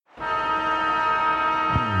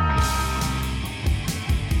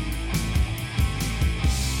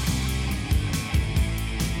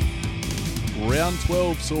Round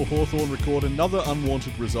 12 saw Hawthorn record another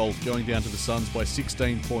unwanted result, going down to the Suns by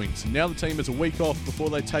 16 points. And now the team has a week off before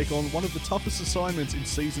they take on one of the toughest assignments in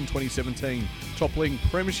season 2017, toppling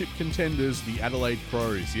premiership contenders, the Adelaide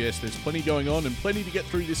Crows. Yes, there's plenty going on and plenty to get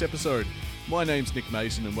through this episode. My name's Nick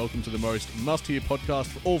Mason and welcome to the most must-hear podcast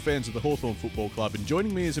for all fans of the Hawthorn Football Club. And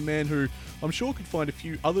joining me is a man who I'm sure could find a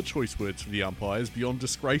few other choice words for the umpires beyond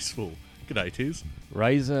disgraceful. G'day, Tiz.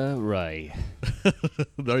 Razor Ray.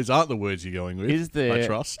 Those aren't the words you're going with, Is there I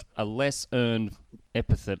trust. a less earned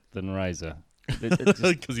epithet than razor?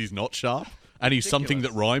 Because he's not sharp and he's something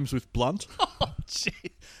that rhymes with blunt. Oh, gee.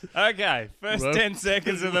 Okay, first Well, 10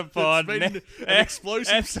 seconds of the pod. It's been an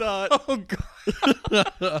explosive start. Oh,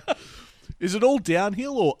 God. Is it all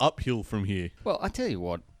downhill or uphill from here? Well, I tell you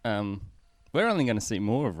what, we're only going to see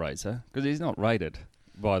more of Razor because he's not rated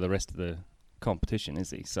by the rest of the competition,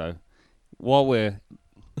 is he? So while we're,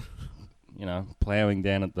 ploughing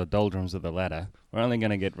down at the doldrums of the ladder, we're only going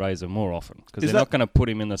to get Razor more often because they're not going to put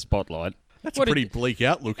him in the spotlight. That's a pretty bleak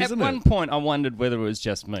outlook, isn't it? At one point, I wondered whether it was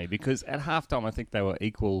just me because at halftime, I think they were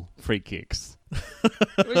equal free kicks.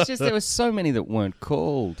 It was just there were so many that weren't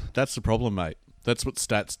called. That's the problem, mate. That's what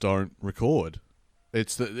stats don't record.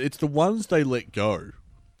 It's the ones they let go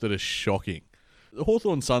that are shocking. The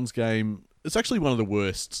Hawthorn Suns game, it's actually one of the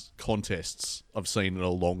worst contests I've seen in a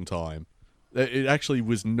long time. It actually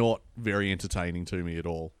was not very entertaining to me at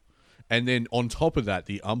all. And then on top of that,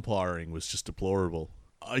 the umpiring was just deplorable.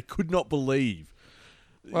 I could not believe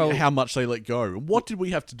how much they let go. What did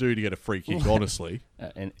we have to do to get a free kick, honestly?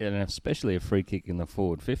 And especially a free kick in the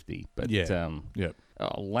forward 50. But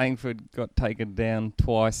Langford got taken down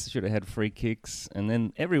twice, should have had free kicks. And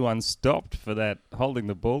then everyone stopped for that holding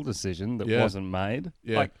the ball decision that wasn't made.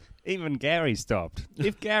 Yeah. Like, even Gary stopped.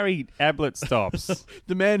 If Gary Ablett stops...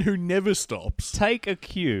 The man who never stops. Take a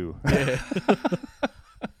cue. Yeah.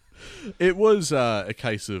 It was a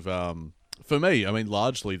case of... for me, I mean,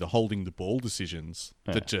 largely the holding the ball decisions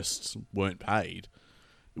that just weren't paid.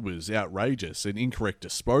 It was outrageous. An incorrect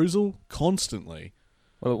disposal constantly.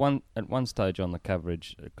 Well, at one stage on the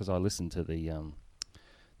coverage, because I listened to the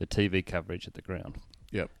TV coverage at the ground.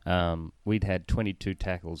 Yep. We'd had 22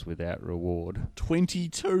 tackles without reward.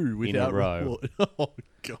 22 without in a row. reward. Oh,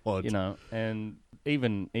 God. And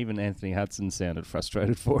even Anthony Hudson sounded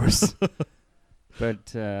frustrated for us.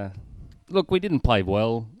 But... look, we didn't play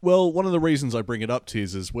well. Well, one of the reasons I bring it up,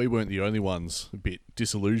 Tiz, is we weren't the only ones a bit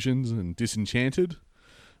disillusioned and disenchanted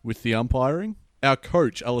with the umpiring. Our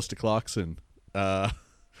coach, Alistair Clarkson,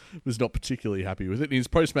 was not particularly happy with it. In his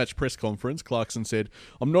post-match press conference, Clarkson said,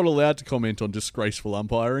 "I'm not allowed to comment on disgraceful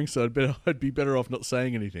umpiring, so I'd be better off not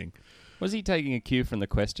saying anything." Was he taking a cue from the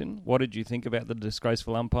question? What did you think about the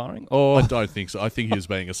disgraceful umpiring? Or I don't think so. I think he was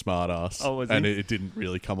being a smart-ass. Oh, was he? And it didn't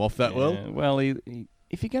really come off that well. Well,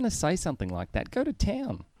 if you're going to say something like that, go to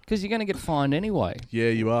town because you're going to get fined anyway. Yeah,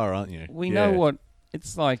 you are, aren't you? We know what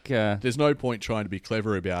it's like. There's no point trying to be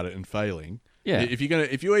clever about it and failing. Yeah. If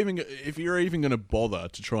you're even gonna bother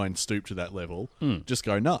to try and stoop to that level, just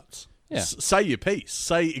go nuts. Yeah. Say your piece.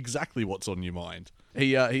 Say exactly what's on your mind.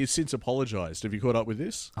 He has since apologised. Have you caught up with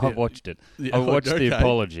this? I watched it. Yeah, I watched okay. the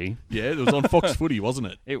apology. Yeah, it was on Fox Footy, wasn't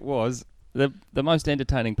it? It was. The most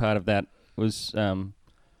entertaining part of that was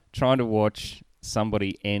trying to watch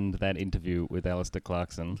somebody end that interview with Alistair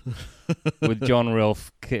Clarkson with John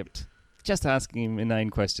Ralph kept just asking him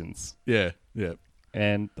inane questions. Yeah.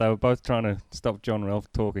 And they were both trying to stop John Ralph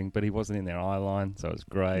talking, but he wasn't in their eye line, so it was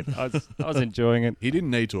great. I was enjoying it. He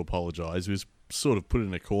didn't need to apologise. He was sort of put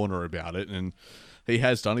in a corner about it, and he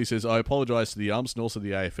has done. He says, "I apologise to the umps and also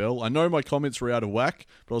the AFL. I know my comments were out of whack,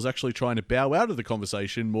 but I was actually trying to bow out of the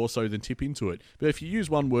conversation more so than tip into it. But if you use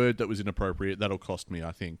one word that was inappropriate, that'll cost me,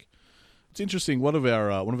 I think." It's interesting. One of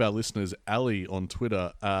our listeners, Ali, on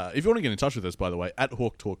Twitter. If you want to get in touch with us, by the way, at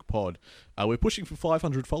Hawk Talk Pod, we're pushing for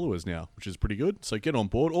 500 followers now, which is pretty good. So get on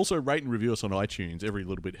board. Also, rate and review us on iTunes. Every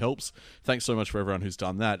little bit helps. Thanks so much for everyone who's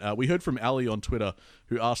done that. We heard from Ali on Twitter,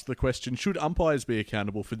 who asked the question: should umpires be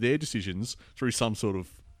accountable for their decisions through some sort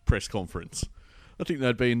of press conference? I think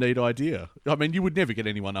that'd be a neat idea. I mean, you would never get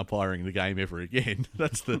anyone umpiring the game ever again.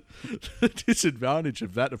 That's the disadvantage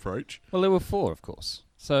of that approach. Well, there were 4, of course.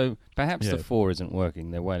 So perhaps the 4 isn't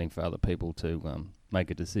working. They're waiting for other people to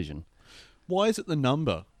make a decision. Why is it the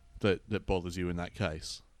number that bothers you in that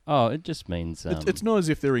case? Oh, it just means... It's not as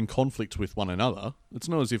if they're in conflict with one another. It's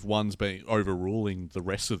not as if one's been overruling the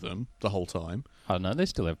rest of them the whole time. I don't know. They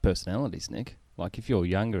still have personalities, Nick. Like, if you're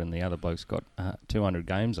younger and the other bloke's got 200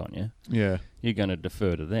 games on you, you're going to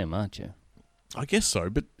defer to them, aren't you? I guess so,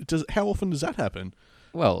 but how often does that happen?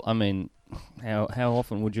 Well, I mean, how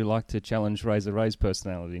often would you like to challenge Razor Ray's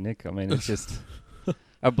personality, Nick? I mean, it's just...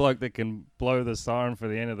 a bloke that can blow the siren for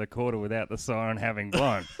the end of the quarter without the siren having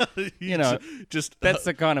blown. You know, just that's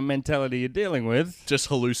the kind of mentality you're dealing with. just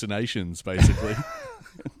hallucinations, basically.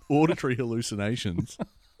 Auditory hallucinations.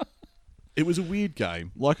 It was a weird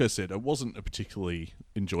game. Like I said, it wasn't a particularly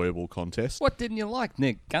enjoyable contest. What didn't you like,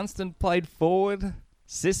 Nick? Gunston played forward.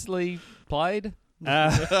 Sicily played.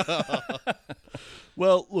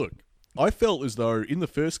 Well, look, I felt as though in the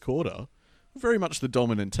first quarter, very much the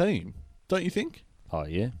dominant team. Don't you think? Oh,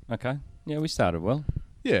 yeah. Okay. Yeah, we started well.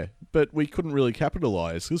 Yeah, but we couldn't really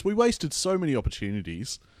capitalise because we wasted so many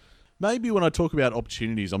opportunities. Maybe when I talk about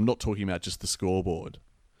opportunities, I'm not talking about just the scoreboard.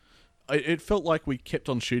 It felt like we kept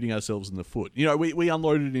on shooting ourselves in the foot. You know, we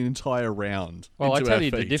unloaded an entire round. Well, I into tell our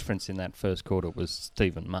you, the feet. difference in that first quarter was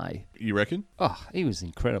Stephen May. You reckon? Oh, he was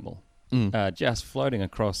incredible. Mm. Just floating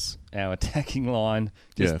across our attacking line,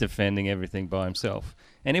 just Yeah. defending everything by himself.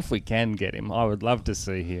 And if we can get him, I would love to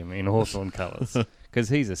see him in Hawthorn colours because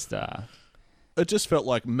he's a star. It just felt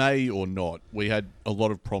like, May or not, we had a lot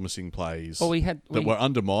of promising plays Well, that were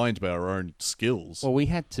undermined by our own skills. we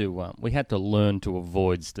had to learn to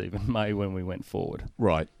avoid Stephen May when we went forward,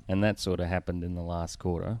 Right. and that sort of happened in the last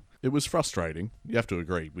quarter. It was frustrating. You have to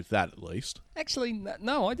agree with that at least. Actually,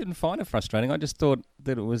 no, I didn't find it frustrating. I just thought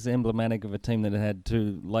that it was emblematic of a team that had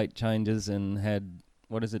 2 late changes and had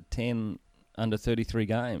 10 under 33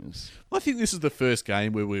 games. I think this is the first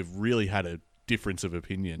game where we've really had a difference of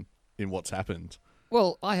opinion in what's happened.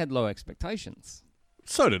 Well, I had low expectations.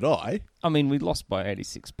 So did I. I mean, we lost by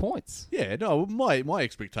 86 points. Yeah, no, my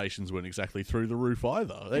expectations weren't exactly through the roof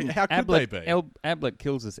either. How could they be? Ablett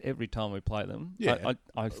kills us every time we play them. Yeah.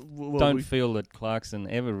 I Well, don't feel that Clarkson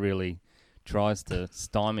ever really tries to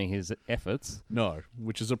stymie his efforts. No,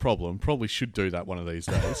 which is a problem. Probably should do that one of these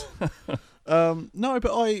days.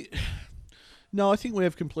 I think we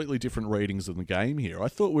have completely different readings of the game here. I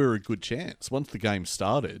thought we were a good chance. Once the game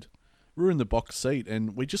started, we were in the box seat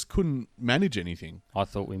and we just couldn't manage anything. I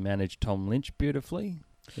thought we managed Tom Lynch beautifully.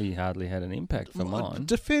 He hardly had an impact for mine.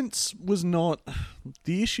 Defence was not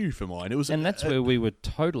the issue for mine. It was, And that's where we were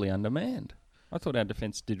totally undermanned. I thought our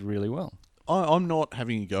defence did really well. I'm not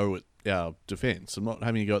having a go at our defence. I'm not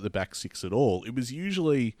having a go at the back six at all. It was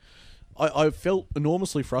usually... I felt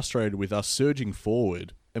enormously frustrated with us surging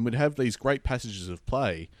forward and would have these great passages of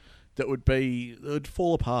play that would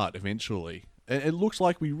fall apart eventually. And it looks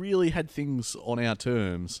like we really had things on our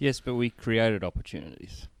terms. Yes, but we created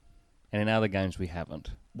opportunities. And in other games, we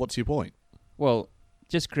haven't. What's your point? Well,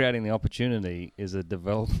 just creating the opportunity is a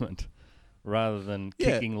development rather than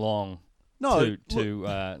Yeah. kicking long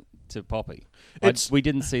to Poppy. We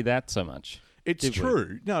didn't see that so much. It's did we?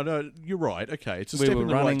 true. No, you're right. Okay, it's a We step were in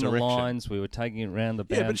the right running the direction. lines. We were taking it around the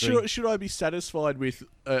Yeah, boundary. but should I be satisfied with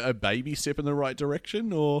a baby step in the right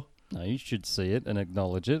direction, or No, you should see it and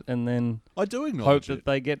acknowledge it, and then I do hope acknowledge that it.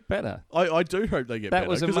 they get better. I do hope they get That better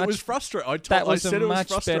was a because it much- was frustrating. That was I said a it was much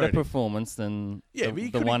better frustrating. performance than Yeah, but you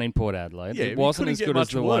the couldn't- one in Port Adelaide. Yeah, It but you wasn't couldn't as get good as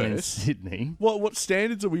much the one in worse. Sydney. What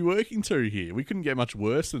standards are we working to here? We couldn't get much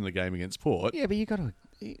worse than the game against Port. Yeah, but you got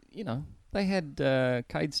to, they had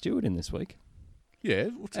Cade Stewart in this week Yeah,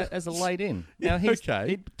 as a late in. Yeah, Now okay.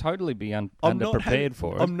 he'd totally be I'm not underprepared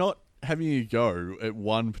for it. I'm not having a go at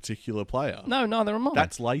one particular player. No, neither am I.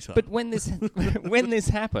 That's later. But when this when this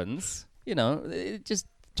happens, it just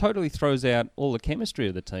totally throws out all the chemistry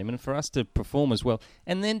of the team, and for us to perform as well,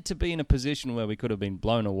 and then to be in a position where we could have been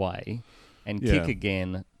blown away and Yeah. kick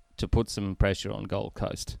again to put some pressure on Gold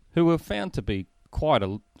Coast, who were found to be quite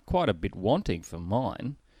a bit wanting for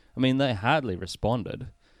mine. I mean, they hardly responded.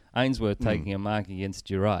 Ainsworth taking a mark against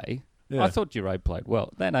Duray. Yeah. I thought Duray played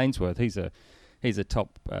well. That Ainsworth, he's a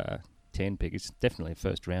top 10 pick. He's definitely a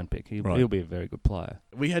first round pick. He'll be a very good player.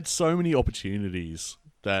 We had so many opportunities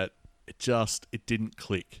that it didn't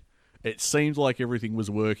click. It seemed like everything was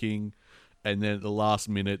working, and then at the last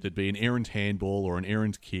minute there'd be an errant handball or an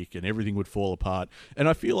errant kick and everything would fall apart. And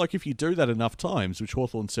I feel like if you do that enough times, which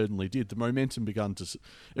Hawthorn certainly did, the momentum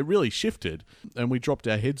it really shifted and we dropped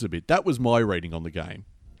our heads a bit. That was my reading on the game.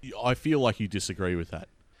 I feel like you disagree with that.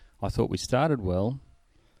 I thought we started well.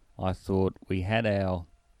 I thought we had our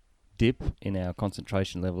dip in our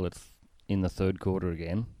concentration level in the third quarter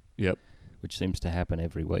again, Yep. which seems to happen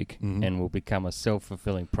every week, Mhm. and will become a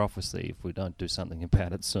self-fulfilling prophecy if we don't do something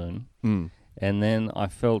about it soon. Mm. And then I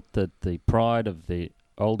felt that the pride of the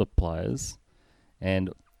older players and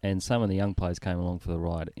some of the young players came along for the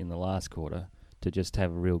ride in the last quarter to just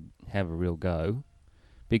have a real go,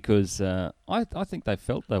 because I think they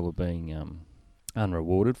felt they were being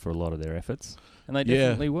unrewarded for a lot of their efforts, and they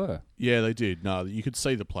definitely were. Yeah, they did. No, you could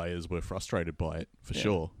see the players were frustrated by it, for Yeah.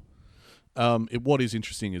 sure. What is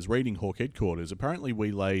interesting is reading Hawk Headquarters. Apparently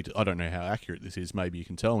we laid, I don't know how accurate this is, maybe you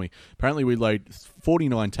can tell me. Apparently we laid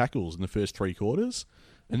 49 tackles in the first 3 quarters,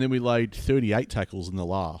 and then we laid 38 tackles in the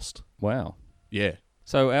last. Wow. Yeah.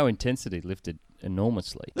 So our intensity lifted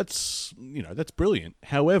enormously. That's brilliant.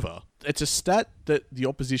 However, it's a stat that the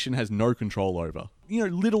opposition has no control over.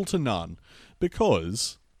 Little to none,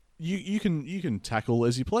 because you can tackle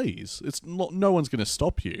as you please. It's not, no one's going to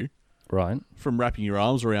stop you Right. from wrapping your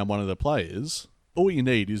arms around one of the players. All you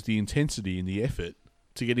need is the intensity and the effort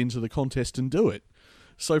to get into the contest and do it.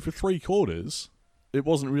 So for 3 quarters, it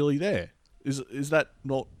wasn't really there. Is that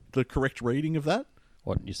not the correct reading of that?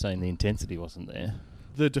 What, you're saying the intensity wasn't there?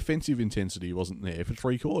 The defensive intensity wasn't there for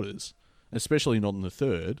 3 quarters, especially not in the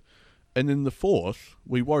third. And in the fourth,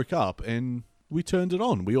 we woke up and we turned it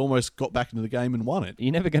on. We almost got back into the game and won it.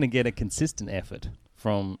 You're never going to get a consistent effort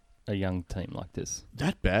from a young team like this.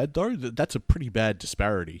 That bad, though? That's a pretty bad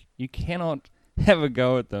disparity. You cannot have a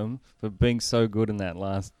go at them for being so good in that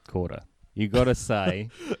last quarter. You got to say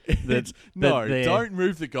that. Don't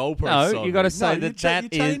move the goalposts. No, you got to say you're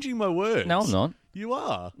changing my words. No, I'm not. You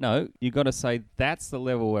are. No, you got to say that's the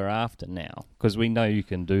level we're after now, because we know you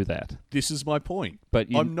can do that. This is my point. But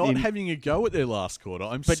I'm not having a go at their last quarter.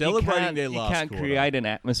 I'm celebrating their last quarter. You can't create an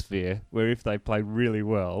atmosphere where if they play really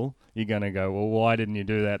well, you're going to go, well, why didn't you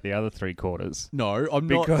do that the other 3 quarters? No, I'm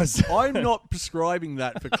not. I'm not prescribing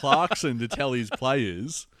that for Clarkson to tell his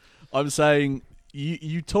players. I'm saying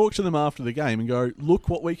you talk to them after the game and go, look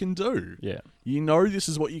what we can do. Yeah. This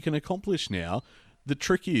is what you can accomplish now. The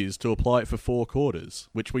trick is to apply it for 4 quarters,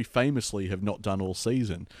 which we famously have not done all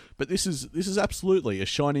season. But this is absolutely a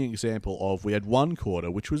shining example of, we had 1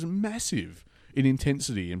 quarter which was massive in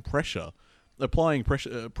intensity and pressure, applying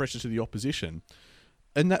pressure to the opposition,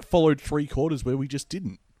 and that followed 3 quarters where we just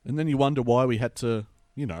didn't. And then you wonder why we had to,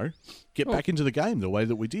 get back into the game the way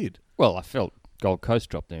that we did. Well, I felt Gold Coast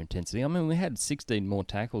dropped their intensity. I mean, we had 16 more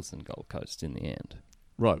tackles than Gold Coast in the end.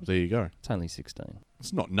 Right, there you go. It's only 16.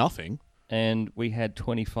 It's not nothing. And we had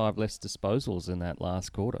 25 less disposals in that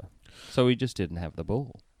last quarter. So we just didn't have the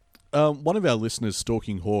ball. One of our listeners,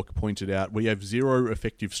 Stalking Hawk, pointed out we have 0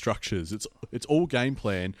 effective structures. It's all game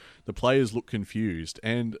plan. The players look confused.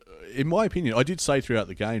 And in my opinion, I did say throughout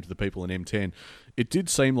the game to the people in M10, it did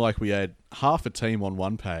seem like we had half a team on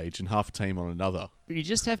one page and half a team on another. But you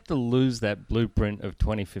just have to lose that blueprint of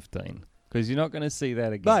 2015, because you're not going to see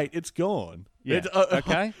that again. Mate, it's gone. Yeah.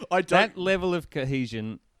 Okay? That level of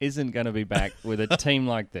cohesion isn't going to be back with a team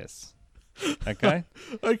like this. Okay?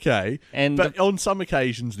 Okay. But on some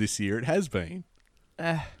occasions this year it has been.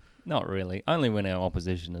 Not really. Only when our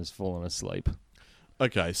opposition has fallen asleep.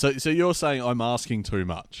 Okay, so you're saying I'm asking too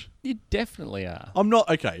much? You definitely are. I'm not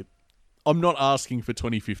asking for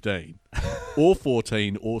 2015 or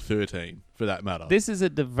 14 or 13 for that matter. This is a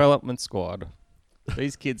development squad.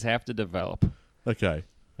 These kids have to develop. Okay.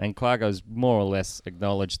 And Clarko's more or less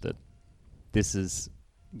acknowledged that this is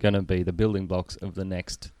going to be the building blocks of the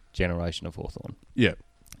next generation of Hawthorn. Yeah.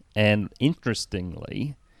 And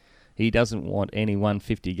interestingly, he doesn't want any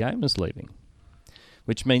 150 gamers leaving,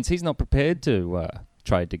 which means he's not prepared to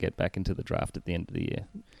trade to get back into the draft at the end of the year.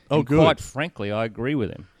 Oh, and good. Quite frankly, I agree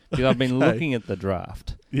with him, because I've been looking at the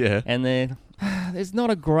draft. Yeah. And there's not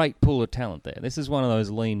a great pool of talent there. This is one of those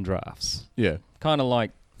lean drafts. Yeah. Kind of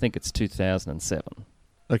like, I think it's 2007.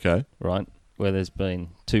 Okay. Right? Where there's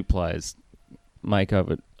been 2 players make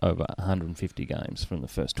over 150 games from the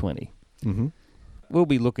first 20. Mm-hmm. We'll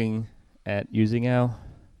be looking at using our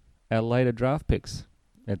later draft picks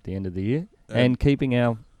at the end of the year and keeping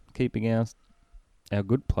our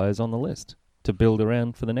good players on the list to build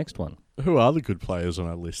around for the next one. Who are the good players on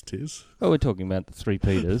our list, Tiz? Well, we're talking about the 3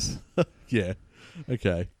 Peters. Yeah.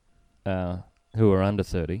 Okay. Who are under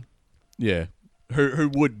 30. Yeah. Who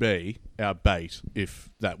would be our bait if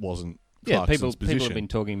that wasn't Clarkson's position? People have been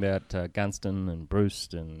talking about Gunston and Bruce,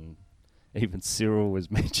 and even Cyril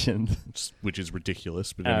was mentioned. Which is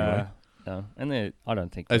ridiculous, but anyway. No, and I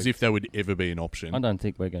don't think... As if that would ever be an option. I don't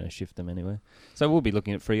think we're going to shift them anywhere. So we'll be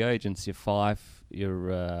looking at free agents. Your 5,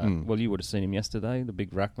 well, you would have seen him yesterday, the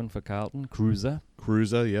big ruckman for Carlton, Cruiser.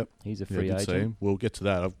 Cruiser, yep. He's a free agent. See him. We'll get to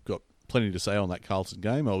that. I've got plenty to say on that Carlton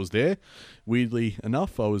game. I was there. Weirdly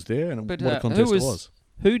enough, I was there, and what a contest it was.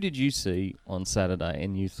 Who did you see on Saturday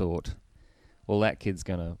and you thought, well, that kid's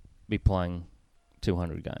going to be playing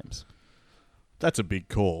 200 games? That's a big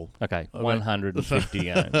call. Okay, 150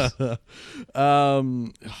 games.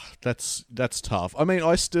 That's tough. I mean,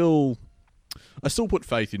 I still put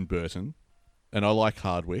faith in Burton, and I like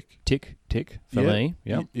Hardwick. Tick for me.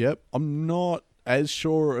 Yeah. Yep. I'm not as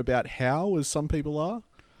sure about how as some people are.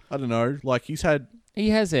 I don't know. Like he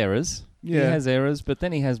has errors. He has errors, but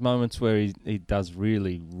then he has moments where he does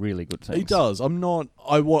really, really good things. He does. I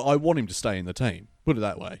want him to stay in the team. Put it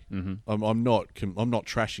that way. Mm-hmm. I'm not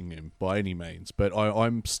trashing him by any means, but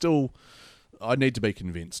I'm still. I need to be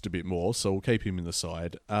convinced a bit more, so we'll keep him in the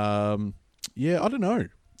side. I don't know.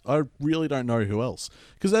 I really don't know who else,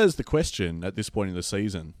 because that is the question at this point in the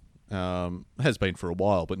season. Has been for a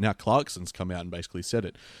while, but now Clarkson's come out and basically said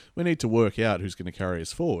it. We need to work out who's going to carry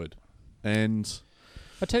us forward, and.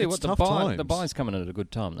 I tell you what, the bye's coming at a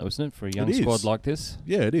good time, though, isn't it, for a young squad like this?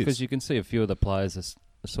 Yeah, it is. Because you can see a few of the players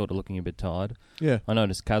are sort of looking a bit tired. Yeah. I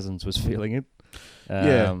noticed Cousins was feeling it.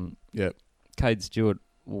 Yeah. Cade Stewart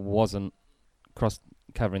wasn't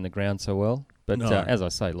covering the ground so well. But No. As I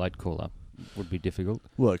say, late call-up would be difficult.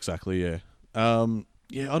 Well, exactly, yeah. I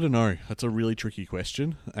don't know. That's a really tricky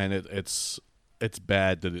question, and it's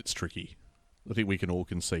bad that it's tricky. I think we can all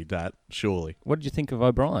concede that, surely. What did you think of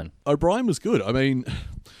O'Brien? O'Brien was good. I mean,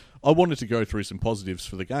 I wanted to go through some positives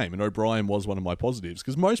for the game, and O'Brien was one of my positives,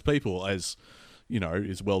 because most people, as you know,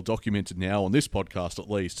 is well documented now on this podcast at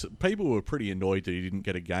least, people were pretty annoyed that he didn't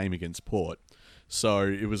get a game against Port. So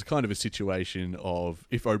it was kind of a situation of,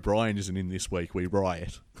 if O'Brien isn't in this week, we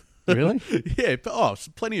riot. Really? Yeah,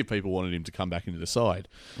 plenty of people wanted him to come back into the side.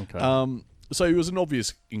 Okay. So he was an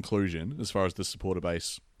obvious inclusion as far as the supporter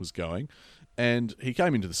base was going. And he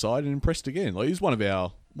came into the side and impressed again. Like, he's one of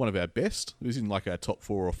our best. He's in like our top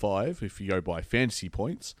 4 or 5 if you go by fantasy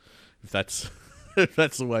points, if that's if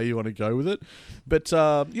that's the way you want to go with it. But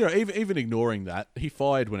even ignoring that, he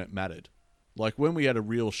fired when it mattered. Like, when we had a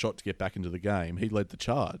real shot to get back into the game, he led the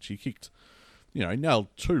charge. He kicked, he nailed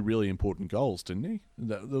 2 really important goals, didn't he?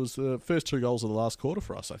 That was the first 2 goals of the last quarter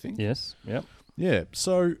for us, I think. Yes. Yep. Yeah.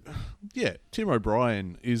 So, yeah, Tim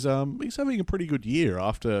O'Brien is he's having a pretty good year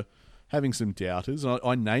after having some doubters.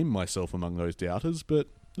 I name myself among those doubters, but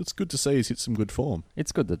it's good to see he's hit some good form.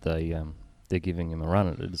 It's good that they're giving him a run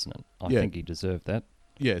at it, isn't it? I think he deserved that.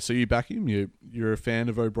 Yeah, so you back him? You're a fan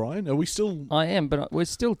of O'Brien? Are we still... I am, but we're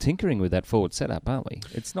still tinkering with that forward setup, aren't we?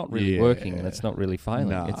 It's not really working and it's not really failing.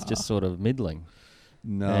 Nah. It's just sort of middling.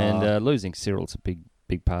 No. And losing Cyril's a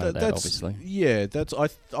big part of that, obviously. Yeah,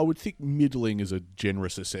 I would think middling is a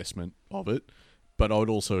generous assessment of it, but I would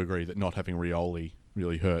also agree that not having Rioli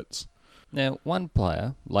really hurts. Now, one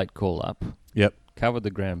player, late call-up, covered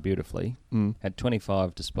the ground beautifully, had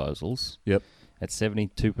 25 disposals, at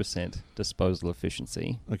 72% disposal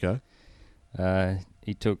efficiency. Okay.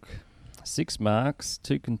 He took 6 marks,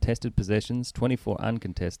 2 contested possessions, 24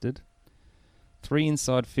 uncontested, 3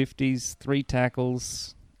 inside 50s, 3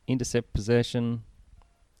 tackles, intercept possession,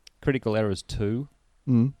 critical errors 2,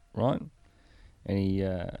 right? And he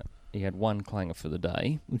had 1 clanger for the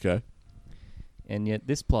day. Okay. And yet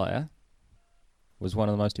this player was one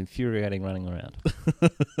of the most infuriating running around.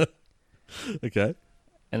 Okay.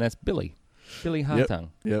 And that's Billy Hartung.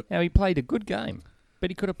 Yep. Now, he played a good game,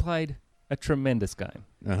 but he could have played a tremendous game.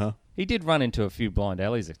 Uh-huh. He did run into a few blind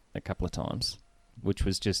alleys a couple of times, which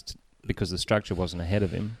was just because the structure wasn't ahead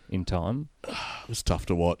of him in time. It was tough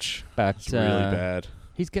to watch. But it's really bad.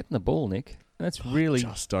 He's getting the ball, Nick. And that's really... I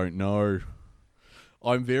just don't know.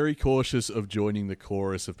 I'm very cautious of joining the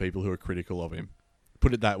chorus of people who are critical of him.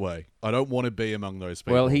 Put it that way. I don't want to be among those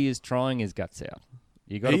people. Well, he is trying his guts out.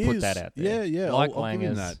 You got to put that out there. Yeah. Like I'll give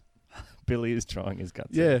him that. Billy is trying his guts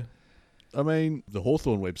out. Yeah. I mean, the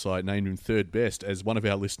Hawthorn website named him 3rd best, as one of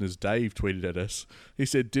our listeners, Dave, tweeted at us. He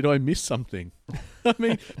said, "Did I miss something?" I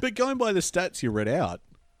mean, but going by the stats you read out,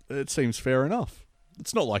 it seems fair enough.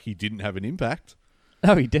 It's not like he didn't have an impact.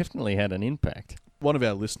 No, he definitely had an impact. One of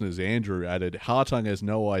our listeners, Andrew, added, "Hartung has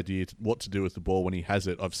no idea what to do with the ball when he has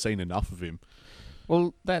it. I've seen enough of him."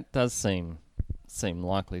 Well, that does seem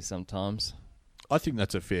likely sometimes. I think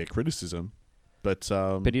that's a fair criticism, but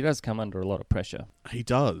he does come under a lot of pressure. He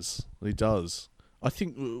does. I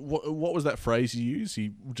think what was that phrase you used?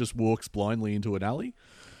 He just walks blindly into an alley.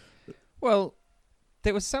 Well,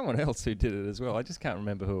 there was someone else who did it as well. I just can't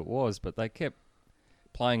remember who it was, but they kept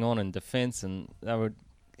playing on in defence, and they were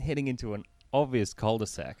heading into an obvious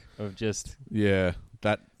cul-de-sac of just... Yeah.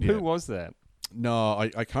 Who was that? No,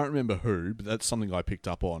 I can't remember who, but that's something I picked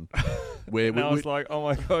up on. Where I was like, oh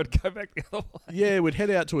my God, go back the other way. Yeah, we'd head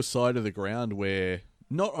out to a side of the ground where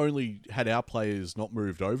not only had our players not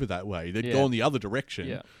moved over that way, they'd gone the other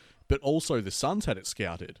direction, but also the Suns had it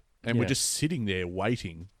scouted. And we're just sitting there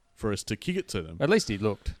waiting for us to kick it to them. At least he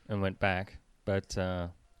looked and went back, but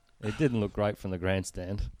it didn't look great from the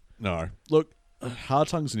grandstand. No. Look,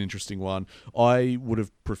 Hartung's an interesting one. I would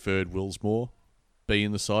have preferred Willsmore be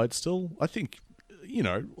in the side still. I think,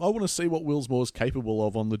 I want to see what Willsmore's capable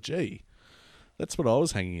of on the G. That's what I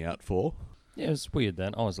was hanging out for. Yeah, it was weird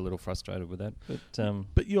that. I was a little frustrated with that.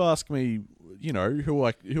 But you ask me, who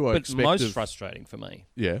I But expect most of- frustrating for me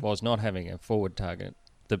Yeah. was not having a forward target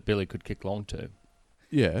that Billy could kick long to.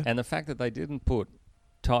 Yeah. And the fact that they didn't put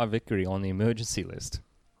Ty Vickery on the emergency list,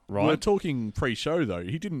 right? We're talking pre-show, though.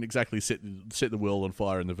 He didn't exactly set the world on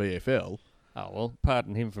fire in the VFL. Oh, well,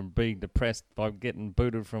 pardon him from being depressed by getting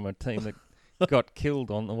booted from a team that got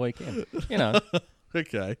killed on the weekend.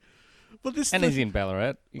 Okay. But this And he's in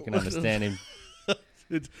Ballarat. You can understand him.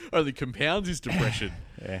 it only compounds his depression.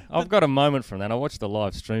 Yeah, I've got a moment from that. I watched the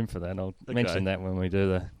live stream for that. I'll Okay. mention that when we do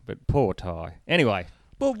the... But poor Ty. Anyway,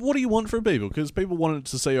 But what do you want from people? Because people wanted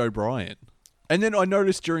to see O'Brien. And then I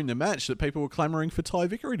noticed during the match that people were clamouring for Ty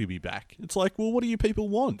Vickery to be back. It's like, well, what do you people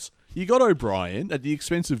want? You got O'Brien at the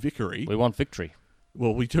expense of Vickery. we want victory.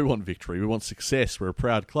 Well, we do want victory. We want success. We're a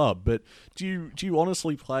proud club. But do you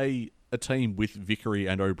honestly play a team with Vickery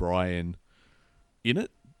and O'Brien in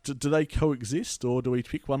it? Do they coexist, or do we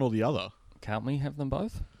pick one or the other? Can't we have them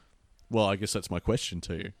both? Well, I guess that's my question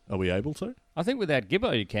to you. Are we able to? I think without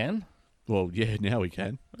Gibbo you can. Well, yeah, now we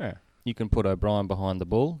can. Yeah. You can put O'Brien behind the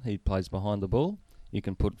ball. He plays behind the ball. You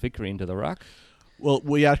can put Vickery into the ruck. Well,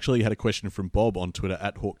 we actually had a question from Bob on Twitter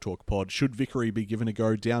at Hawk Talk Pod. Should Vickery be given a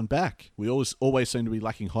go down back? We always seem to be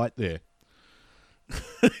lacking height there.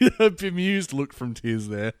 A bemused look from Tiz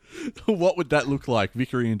there. What would that look like,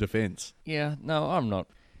 Vickery in defence? Yeah, no, I'm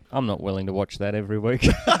not willing to watch that every week.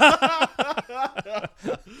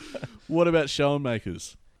 What about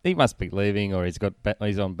Schoenmakers? He must be leaving, or he's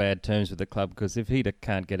on bad terms with the club, because if he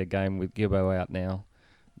can't get a game with Gibbo out now,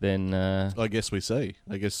 then... I guess we see.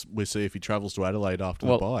 If he travels to Adelaide after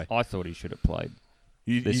well, the bye. I thought he should have played.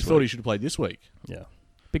 You this thought week. he should have played this week? Yeah.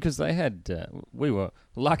 Because they had... we were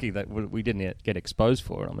lucky that we didn't get exposed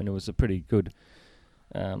for it. I mean, it was a pretty good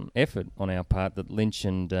effort on our part that Lynch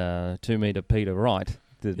and 2-metre Peter Wright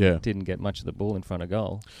didn't get much of the ball in front of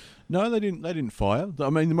goal. No, they didn't. They didn't fire. I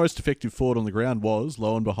mean, the most effective forward on the ground was,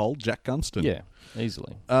 lo and behold, Jack Gunston. Yeah,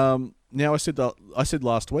 easily. Now I said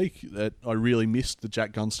last week that I really missed the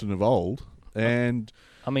Jack Gunston of old, and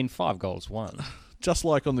I mean, 5 goals won. just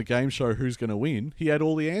like on the game show Who's Going to Win, he had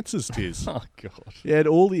all the answers, Tiz. Oh, God. He had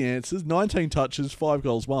all the answers, 19 touches, 5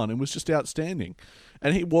 goals won, and was just outstanding.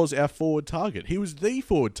 And he was our forward target. He was the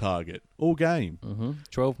forward target all game. Mm-hmm.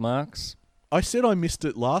 12 marks. I said I missed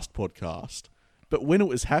it last podcast, but when it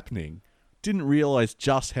was happening, didn't realise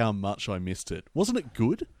just how much I missed it. Wasn't it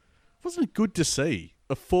good? Wasn't it good to see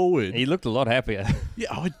a forward? He looked a lot happier.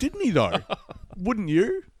 Yeah, didn't he though? Wouldn't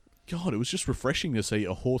you? God, it was just refreshing to see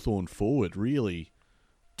a Hawthorn forward really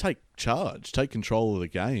take charge, take control of the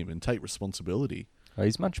game, and take responsibility. Oh,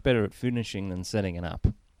 he's much better at finishing than setting it up.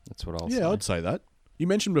 That's what I'll say. Yeah, I'd say that. You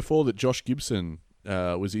mentioned before that Josh Gibson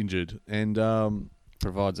was injured, and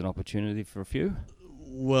Provides an opportunity for a few.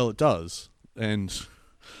 well, it does, and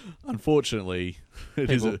unfortunately,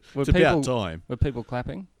 it's Were about time. Were people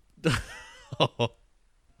clapping?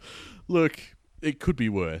 Look, it could be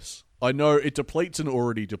worse. I know it depletes an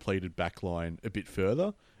already depleted backline a bit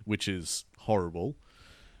further, which is horrible,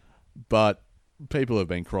 but people have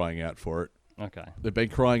been crying out for it. Okay. They've been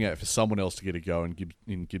crying out for someone else to get a go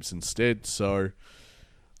in Gibson's stead. So,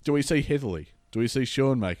 do we see Heatherly? Do we see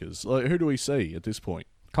Schoenmakers? Like, who do we see at this point?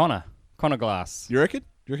 Connor Glass. You reckon?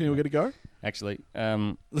 You reckon he'll get a go? Actually,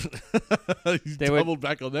 He's There were- doubled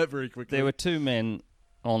back on that very quickly. there were 2 men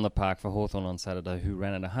on the park for Hawthorn on Saturday who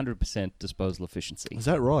ran at 100% disposal efficiency. Is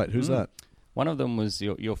that right? Who's that? One of them was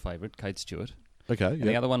your favourite, Kate Stewart, Okay, and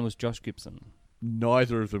the yeah. other one was Josh Gibson.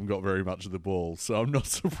 Neither of them got very much of the ball, so I'm not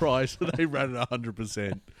surprised that they ran at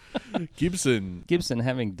 100%. Gibson,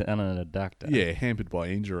 having done an adductor. yeah, hampered by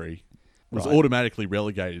injury, was Right. automatically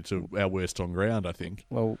relegated to our worst on ground, I think.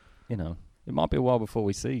 Well, it might be a while before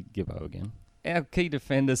we see Gibbo again. Our key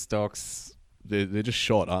defender stocks. They're just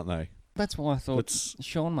shot, aren't they? That's why I thought Let's-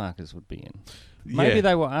 Sean Marcus would be in. Maybe Yeah.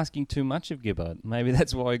 they were asking too much of Gibbo. Maybe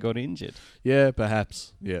that's why he got injured. Yeah,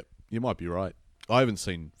 perhaps. Yeah, you might be right. I haven't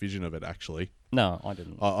seen vision of it, actually. No, I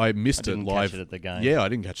didn't. I missed I didn't it live. catch it at the game. Yeah, I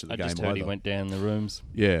didn't catch it at I the game just heard either. he went down the rooms.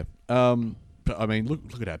 Yeah. But I mean,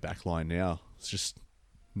 look at our back line now. It's just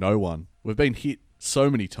no one. We've been hit so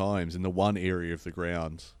many times in the one area of the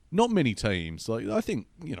ground. Not many teams. Like, I think,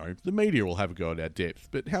 the media will have a go at our depth,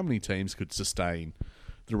 but how many teams could sustain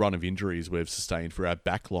the run of injuries we've sustained for our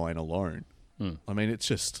back line alone? I mean, it's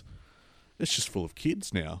just full of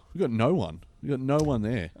kids now. We've got no one. We've got no one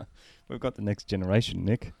there. We've got the next generation,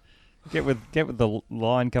 Nick. Get with the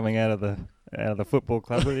line coming out of the football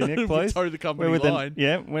club with you, Nick, please. Toe the company with line.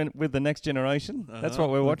 with the next generation. That's what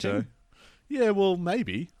we're watching. Okay. Yeah, well,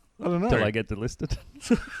 maybe. I don't know. Till I get delisted.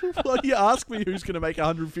 Well, you ask me who's going to make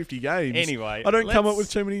 150 games. Anyway, I don't come up with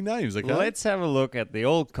too many names, okay? Let's have a look at the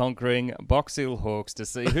all-conquering Box Hill Hawks to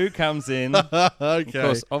see who comes in. Okay. Of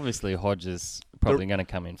course, obviously, Hodge is probably going to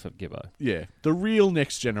come in for Gibbo. Yeah, the real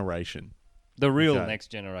next generation. The real Okay. next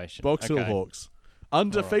generation. Box Hill Okay. Hawks.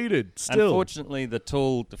 Undefeated, still. Unfortunately, the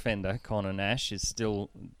tall defender, Connor Nash, is still...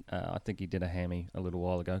 I think he did a hammy a little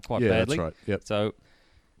while ago, quite Yeah, badly. that's right. Yep. So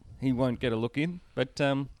he won't get a look in. But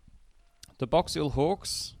the Box Hill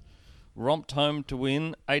Hawks romped home to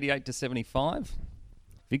win 88-75.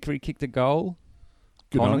 Vickery kicked a goal.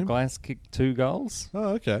 Good on Connor him. Glass kicked 2 goals. Oh,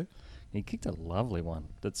 okay. He kicked a lovely one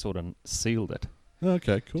that sort of sealed it.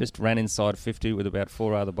 Okay, cool. Just ran inside 50 with about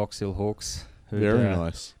 4 other Box Hill Hawks who Very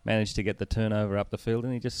nice. managed to get the turnover up the field,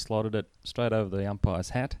 and he just slotted it straight over the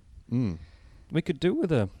umpire's hat. Mm. We could do with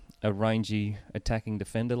a rangy attacking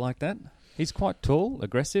defender like that. He's quite tall,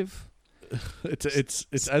 aggressive. It's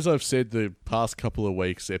as I've said the past couple of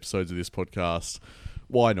weeks, episodes of this podcast,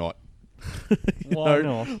 why not? Why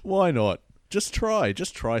not? Why not? Just try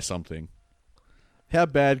something. How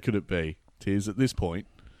bad could it be, Tiz, at this point?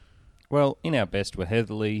 Well, in our best were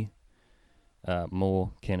Heatherly,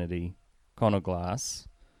 Moore, Kennedy, Connor Glass,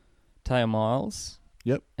 Taya Miles,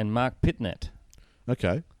 Yep. and Mark Pitnet.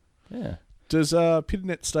 Okay. Yeah. Does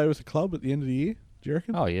Pitnet stay with the club at the end of the year, do you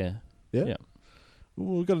reckon? Oh, yeah. Yeah? Yeah.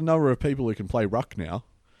 Well, we've got a number of people who can play ruck now.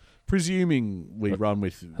 Presuming we run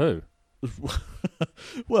with... Who?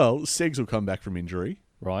 Well, Seggs will come back from injury.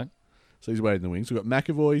 Right. So he's waiting in the wings. We've got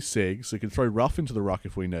McAvoy, Seggs, so we can throw Ruff into the ruck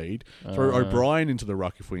if we need. Throw O'Brien into the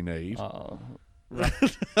ruck if we need.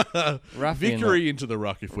 Ruff Vickery into the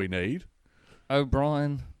ruck if we need.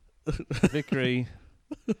 O'Brien, Vickery,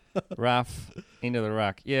 Ruff, into the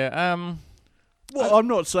ruck. Yeah, Well, I'm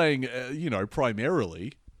not saying,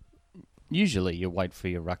 primarily. usually you wait for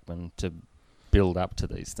your ruckman to build up to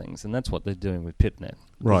these things, and that's what they're doing with Pitnet. 'Cause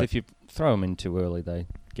Right. if you throw them in too early, they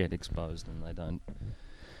get exposed and they don't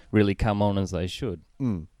really come on as they should.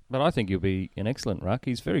 Mm. But I think he'll be an excellent ruck.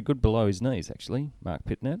 He's very good below his knees, actually, Mark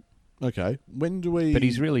Pitnet. Okay. When do we... But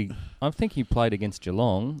he's really... I think he played against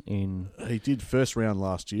Geelong He did first round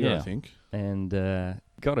last year, I Yeah. think. and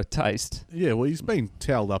got a taste. Yeah, well, he's been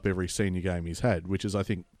towelled up every senior game he's had, which is, I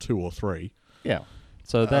think, 2 or 3. Yeah.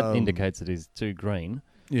 So that Um, indicates that he's too green.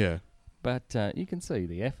 Yeah. But you can see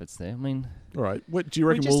the efforts there. I mean, All right. What do you we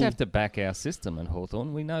reckon just we'll... have to back our system at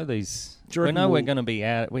Hawthorn. We know these. Do you We reckon know we're we'll- going to be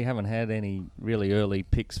out. We haven't had any really early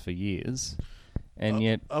picks for years, and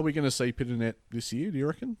yet Are we going to see Pitternet this year, do you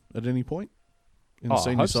reckon, at any point? In the I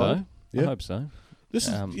senior hope side? so. Yeah. I hope so. This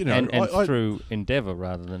is, and through endeavour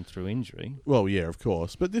rather than through injury. Well, yeah, of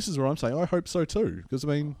course. But this is what I'm saying. I hope so too. Because, I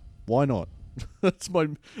mean, why not? That's my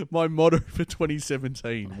motto for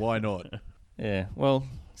 2017. Why not? Yeah. Well,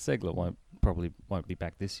 Segler probably won't be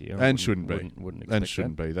back this year. I And shouldn't be. Wouldn't expect And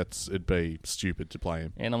shouldn't that. be. It'd be stupid to play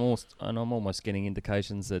him. And I'm almost getting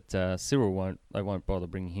indications that Cyril won't bother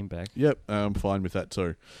bringing him back. Yep, I'm fine with that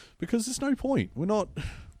too. Because there's no point. We're not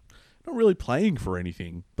really playing for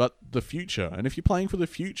anything but the future. And if you're playing for the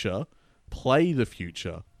future, play the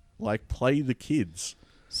future. Like, play the kids.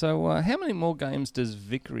 So, how many more games does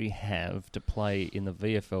Vickery have to play in the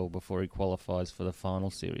VFL before he qualifies for the final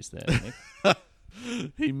series there, Nick?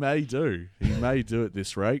 He may do. He may do at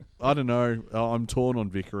this rate. I don't know. I'm torn on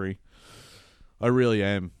Vickery. I really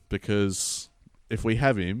am. Because if we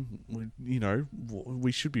have him,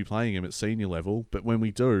 we should be playing him at senior level. But when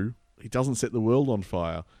we do, he doesn't set the world on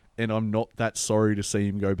fire. And I'm not that sorry to see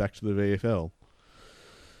him go back to the VFL.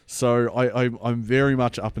 So I'm very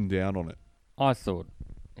much up and down on it. I thought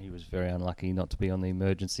he was very unlucky not to be on the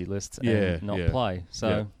emergency list Yeah, and not yeah. play. So,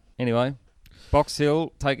 Yeah. anyway, Box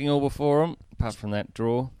Hill taking all before him, apart from that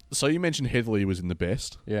draw. So you mentioned Heatherly was in the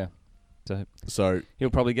best. Yeah. So, So he'll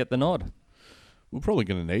probably get the nod. we're probably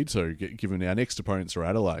going to need to, given our next opponents are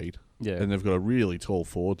Adelaide. Yeah. And they've got a really tall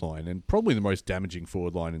forward line and probably the most damaging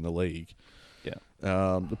forward line in the league. Yeah.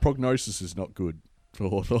 The prognosis is not good for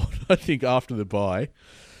Hawthorn. I think after the bye,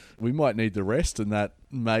 we might need the rest, and that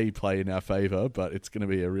may play in our favour, but it's going to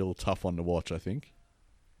be a real tough one to watch, I think.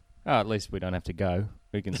 Oh, at least we don't have to go.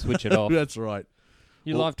 We can switch it off. That's right.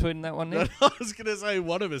 You Well- live tweeting that one, Nick? I was going to say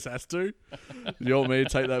one of us has to. You want me to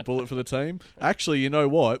take that bullet for the team? Actually, you know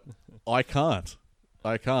what? I can't.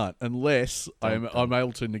 Unless I'm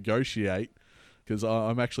able to negotiate. Because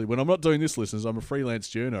I'm actually, when I'm not doing this, listeners, I'm a freelance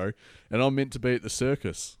journo, and I'm meant to be at the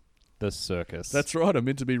circus. The circus. That's right. I'm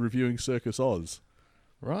meant to be reviewing Circus Oz.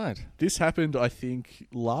 right. This happened, I think,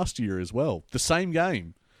 last year as well. The same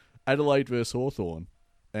game, Adelaide versus Hawthorn,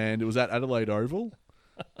 and it was at Adelaide Oval.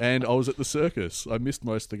 and I was at the circus. I missed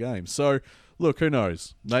most of the game. So, look, who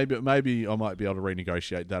knows? Maybe I might be able to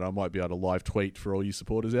renegotiate that. I might be able to live tweet for all you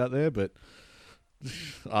supporters out there, but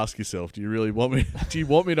ask yourself, do you really want me? Do you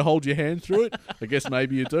want me to hold your hand through it? I guess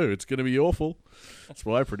maybe you do. It's going to be awful. That's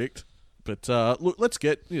what I predict. But look, let's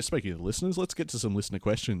get, speaking of the listeners, let's get to some listener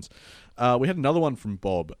questions. We had another one from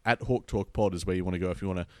Bob at Hawk Talk Pod is where you want to go if you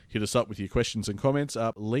want to hit us up with your questions and comments.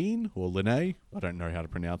 Lean or Lene, I don't know how to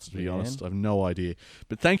pronounce it, to be honest. I have no idea.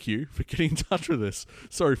 But thank you for getting in touch with us.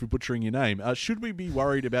 Sorry for butchering your name. Should we be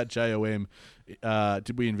worried about JOM?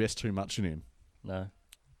 Did we invest too much in him? No.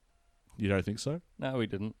 You don't think so? No, we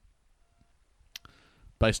didn't.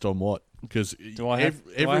 Based on what? Because do I have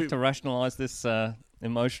to rationalise this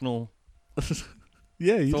emotional?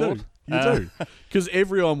 Yeah, you thought? do. You do. Because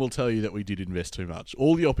everyone will tell you that we did invest too much.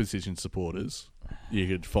 All the opposition supporters you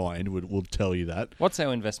could find will tell you that. What's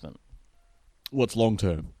our investment? What's long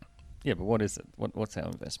term? Yeah, but what is it? What's our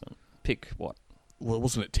investment? Pick what? Well,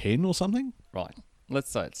 wasn't it 10 or something? Right. Let's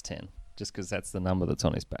say it's 10, just because that's the number that's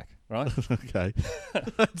on his back, right? Okay.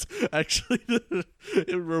 That's actually,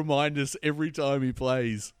 it reminds us every time he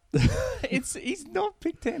plays. He's not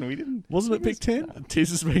pick 10. We didn't. Wasn't it pick 10? Tiz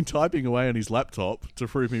has been typing away on his laptop to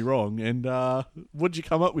prove me wrong. And what'd you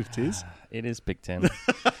come up with, Tiz? It is pick 10.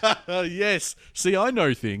 Yes. See, I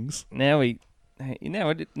know things. Now it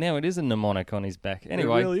is a mnemonic on his back.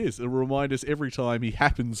 Anyway, it really is. It'll remind us every time he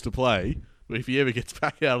happens to play, if he ever gets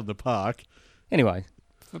back out of the park. Anyway,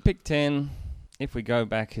 for pick 10, if we go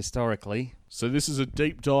back historically. So this is a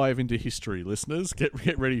deep dive into history, listeners. Get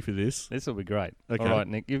ready for this. This will be great. Okay. All right,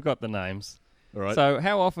 Nick, you've got the names. All right. So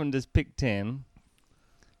how often does pick 10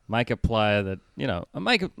 make a player that,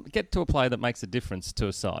 get to a player that makes a difference to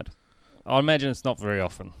a side? I imagine it's not very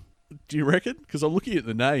often. Do you reckon? Because I'm looking at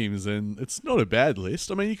the names and it's not a bad list.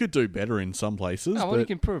 I mean, you could do better in some places. Oh, well, you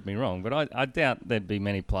can prove me wrong, but I doubt there'd be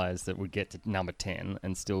many players that would get to number 10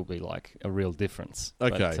 and still be like a real difference.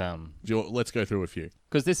 Okay. But, let's go through a few.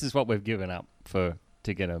 Because this is what we've given up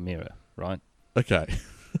to get O'Meara, right? Okay.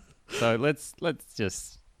 So let's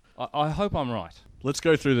just... I hope I'm right. Let's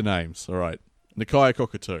go through the names. All right. Nakia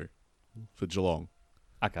Cockatoo for Geelong.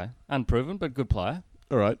 Okay. Unproven, but good player.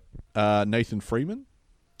 All right. Nathan Freeman.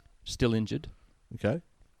 Still injured. Okay.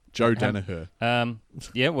 Joe Danaher.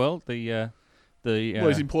 Yeah, well, well,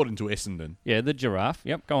 he's important to Essendon. Yeah, the giraffe.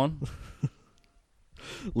 Yep, go on.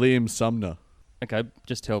 Liam Sumner. Okay,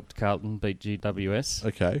 just helped Carlton beat GWS.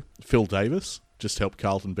 Okay. Phil Davis. Just helped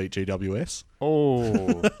Carlton beat GWS.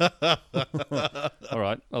 Oh. All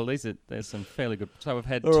right. Well, there's some fairly good... So we've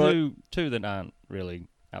had two that aren't really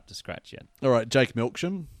up to scratch yet. All right. Jake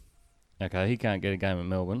Milksham. Okay, he can't get a game at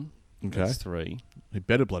Melbourne. Okay. That's 3. He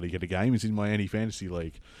better bloody get a game. He's in my anti-fantasy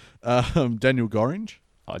league. Daniel Gorringe.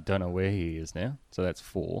 I don't know where he is now. So that's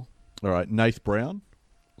 4. All right. Nath Brown.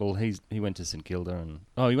 Well, he went to St Kilda and...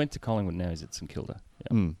 Oh, he went to Collingwood. Now he's at St Kilda.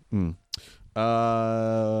 Yep.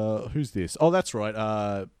 Who's this? Oh, that's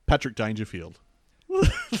right. Patrick Dangerfield.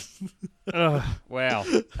 Wow.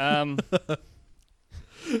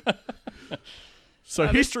 So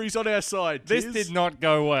history's on our side. This did not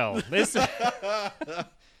go well. This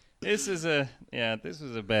was a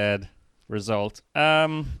bad result.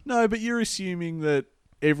 No, but you're assuming that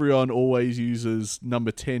everyone always uses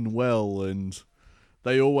number 10 well and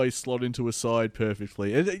they always slot into a side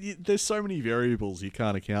perfectly. And there's so many variables you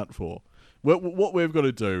can't account for. What we've got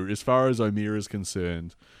to do, as far as O'Meara is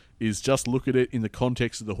concerned, is just look at it in the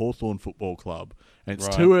context of the Hawthorn Football Club. And it's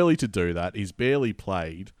too early to do that. He's barely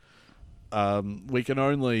played. We can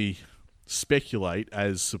only speculate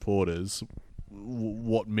as supporters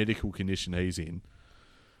what medical condition he's in.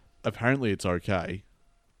 Apparently it's okay,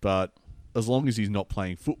 but as long as he's not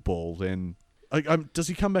playing football, then... does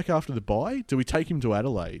he come back after the bye? Do we take him to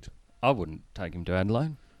Adelaide? I wouldn't take him to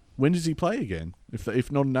Adelaide. When does he play again,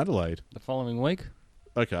 if not in Adelaide? The following week.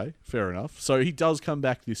 Okay, fair enough. So he does come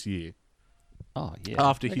back this year. Oh,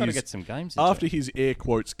 yeah. They've got to get some games after his air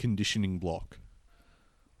quotes conditioning block.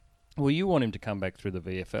 Well, you want him to come back through the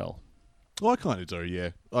VFL. Well, I kind of do,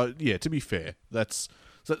 yeah. Yeah, to be fair. That's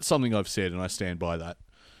something I've said, and I stand by that.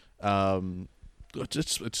 It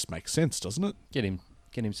just makes sense, doesn't it? Get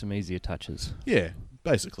him some easier touches. Yeah,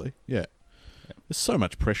 basically, yeah. There's so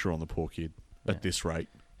much pressure on the poor kid at this rate.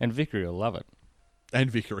 And Vickery will love it. And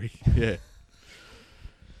Vickery, yeah.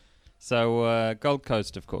 So Gold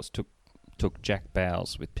Coast, of course, took Jack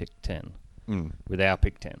Bowles with pick 10, with our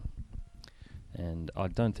pick 10. And I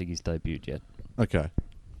don't think he's debuted yet. Okay.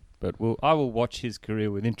 But I will watch his career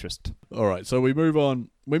with interest. All right, so we move on.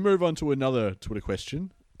 We move on to another Twitter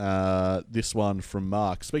question. This one from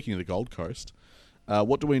Mark. Speaking of the Gold Coast,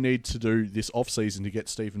 what do we need to do this off-season to get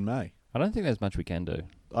Stephen May? I don't think there's much we can do.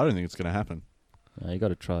 I don't think it's going to happen. You got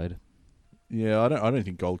to trade. Yeah, I don't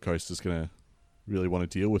think Gold Coast is going to really want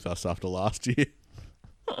to deal with us after last year.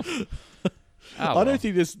 I don't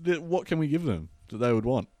think what can we give them that they would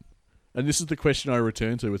want? And this is the question I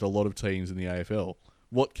return to with a lot of teams in the AFL.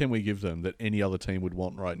 What can we give them that any other team would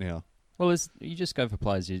want right now? Well, you just go for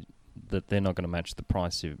players that they're not going to match the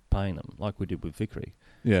price you're paying them, like we did with Vickery.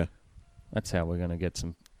 Yeah. That's how we're going to get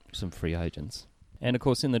some free agents. And, of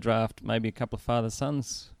course, in the draft, maybe a couple of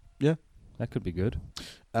father-sons. Yeah. That could be good.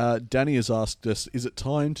 Danny has asked us, is it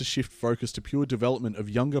time to shift focus to pure development of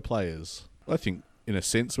younger players? I think, in a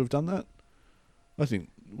sense, we've done that. I think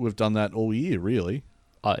we've done that all year, really.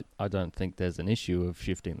 I don't think there's an issue of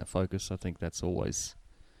shifting the focus. I think that's always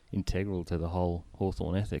integral to the whole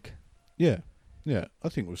Hawthorn ethic. Yeah. Yeah, I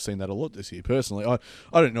think we've seen that a lot this year. Personally, I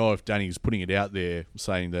don't know if Danny's putting it out there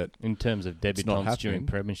saying that in terms of debutants during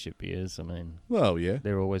premiership years, I mean, well, yeah,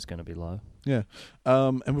 they're always going to be low. Yeah,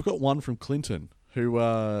 and we've got one from Clinton who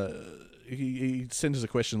he sent us a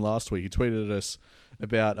question last week. He tweeted at us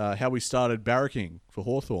about how we started barracking for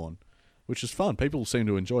Hawthorn, which is fun. People seem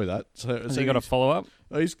to enjoy that. So he got a follow up?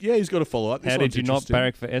 He's got a follow up. How did you not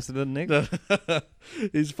barrack for Essendon, Nick?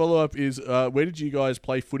 His follow up is where did you guys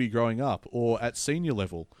play footy growing up or at senior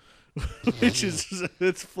level? Which is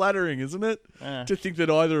it's flattering, isn't it? To think that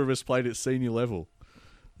either of us played at senior level.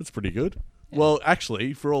 That's pretty good. Yeah. Well,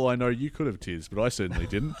 actually, for all I know, you could have, Tiz, but I certainly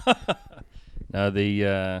didn't. No,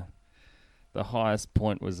 the highest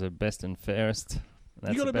point was a best and fairest.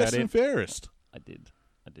 You got a best and fairest. I did.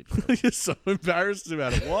 You're so embarrassed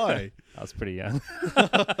about it. Why? I was pretty young.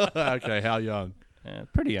 Okay, how young?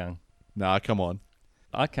 Pretty young. Nah, come on.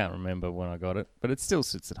 I can't remember when I got it, but it still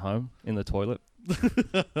sits at home in the toilet.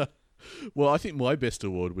 Well, I think my best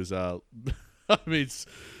award was, I mean, it's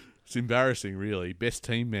embarrassing, really. Best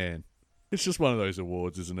team man. It's just one of those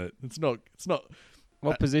awards, isn't it? It's not.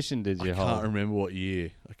 What position did you hold? I can't remember what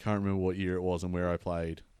year. It was and where I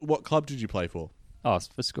played. What club did you play for? Oh, it's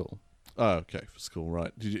for school. Oh, okay, for school,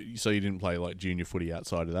 right. So you didn't play like junior footy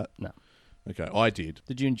outside of that? No. Okay, I did.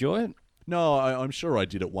 Did you enjoy it? No, I'm sure I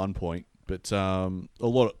did at one point, but a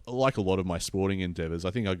lot of my sporting endeavours,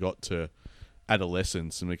 I think I got to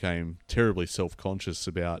adolescence and became terribly self-conscious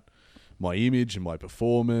about my image and my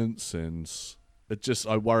performance, and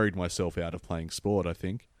I worried myself out of playing sport, I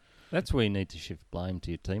think. That's where you need to shift blame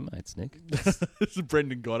to your teammates, Nick. It's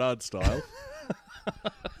Brendan Goddard style.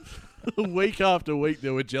 Week after week,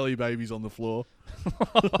 there were jelly babies on the floor.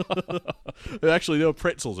 Actually, there were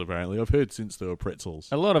pretzels, apparently. I've heard since there were pretzels.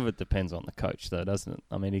 A lot of it depends on the coach, though, doesn't it?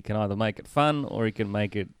 I mean, he can either make it fun or he can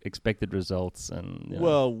make it expected results. And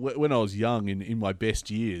Well, when I was young, in my best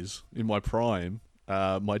years, in my prime,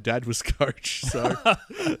 my dad was coach. So,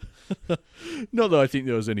 not that I think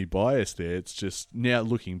there was any bias there. It's just, now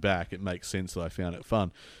looking back, it makes sense that I found it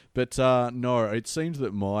fun. But no, it seems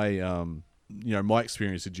that my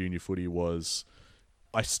experience of junior footy was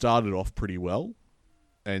I started off pretty well,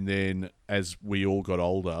 and then as we all got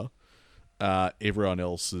older, everyone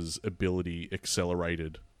else's ability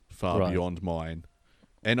accelerated far beyond mine.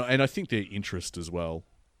 And I think their interest as well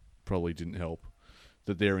probably didn't help,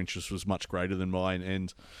 that their interest was much greater than mine.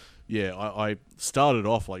 And yeah, I started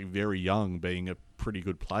off like very young being a pretty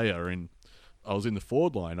good player, and I was in the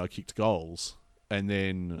forward line, I kicked goals, and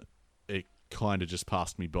then it kind of just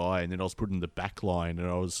passed me by, and then I was put in the back line, and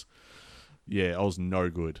I was no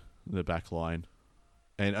good in the back line.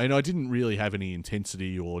 And I didn't really have any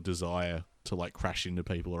intensity or desire to like crash into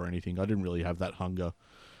people or anything. I didn't really have that hunger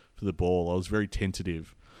for the ball. I was very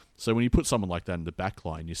tentative. So when you put someone like that in the back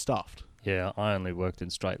line, you're stuffed. Yeah, I only worked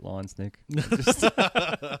in straight lines, Nick.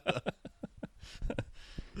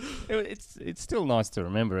 It's still nice to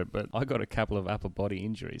remember it, but I got a couple of upper body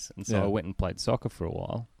injuries, and so I went and played soccer for a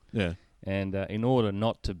while. Yeah. And in order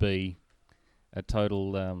not to be a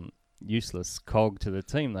total useless cog to the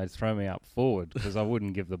team, they'd throw me up forward because I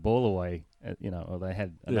wouldn't give the ball away, or they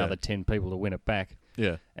had another 10 people to win it back.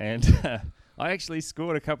 Yeah. And I actually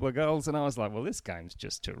scored a couple of goals, and I was like, well, this game's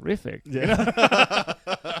just terrific. Yeah.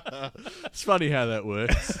 It's funny how that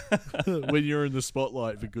works. When you're in the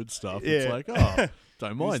spotlight for good stuff, it's like, oh,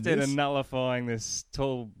 don't mind Instead this. of nullifying this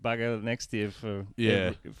tall bugger next to you for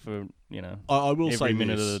I will every say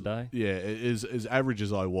minute this, of the day. Yeah, as average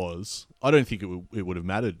as I was, I don't think it would have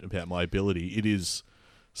mattered about my ability. It is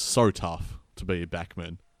so tough to be a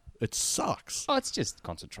backman. It sucks. Oh, it's just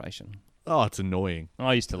concentration. Oh, it's annoying.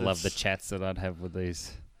 I used to love the chats that I'd have with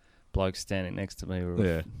these blokes standing next to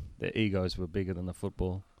me. Their egos were bigger than the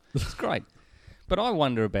football. It's great. But I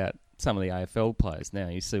wonder about some of the AFL players now.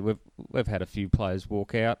 You see, we've had a few players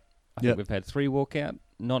walk out. I think we've had 3 walk out,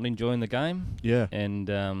 not enjoying the game. Yeah.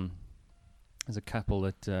 And There's a couple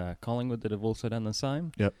at Collingwood that have also done the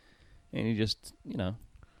same. Yep. And you just,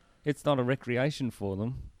 it's not a recreation for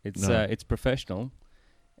them. It's No. it's professional.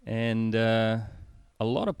 And a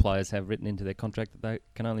lot of players have written into their contract that they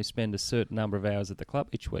can only spend a certain number of hours at the club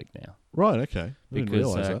each week now. Right, okay. I didn't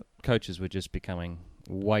Because realise that. coaches were just becoming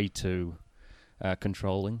way too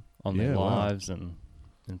controlling on Yeah, their wow. lives and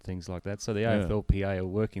things like that. So the Yeah. AFLPA are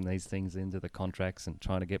working these things into the contracts and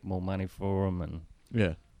trying to get more money for them. And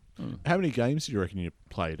Yeah. How many games do you reckon you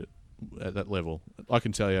played at that level? I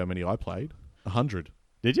can tell you how many I played. 100.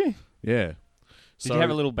 Did you? Yeah. Did you have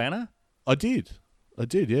a little banner? I did.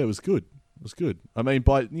 Yeah, it was good. I mean,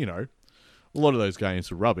 a lot of those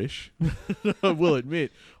games were rubbish. I will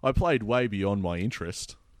admit. I played way beyond my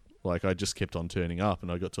interest. Like, I just kept on turning up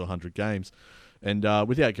and I got to 100 games. And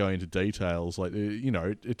without going into details, like,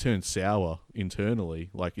 it turned sour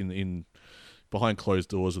internally. Like, in behind closed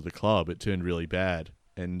doors of the club, it turned really bad.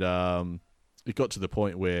 And it got to the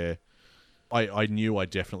point where I knew I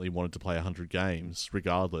definitely wanted to play 100 games,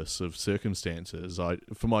 regardless of circumstances.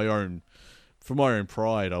 For my own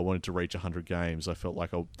pride, I wanted to reach 100 games. I felt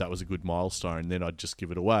like that was a good milestone. Then I'd just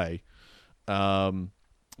give it away.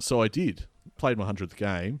 So I did. Played my 100th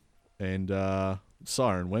game, and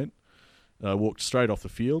siren went. I walked straight off the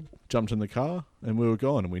field, jumped in the car, and we were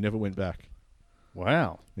gone, and we never went back.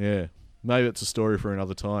 Wow. Yeah. Maybe it's a story for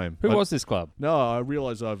another time. Who was this club? No, I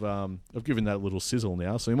realise I've given that a little sizzle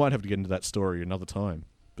now, so we might have to get into that story another time.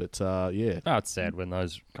 But yeah. Oh, it's sad when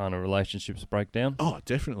those kind of relationships break down. Oh,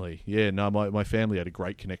 definitely. Yeah, no, my family had a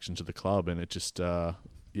great connection to the club, and it just,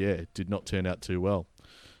 it did not turn out too well.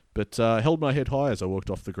 But held my head high as I walked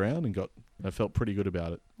off the ground and I felt pretty good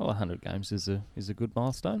about it. Well, 100 games is a good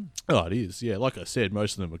milestone. Oh, it is. Yeah, like I said,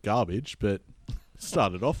 most of them were garbage, but it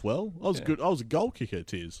started off well. I was good. I was a goal kicker,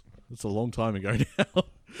 Tiz. It's a long time ago now.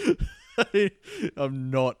 I'm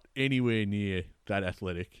not anywhere near that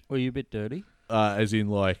athletic. Were you a bit dirty? As in,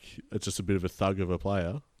 like, it's just a bit of a thug of a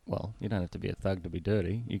player. Well, you don't have to be a thug to be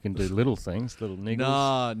dirty. You can do little things, little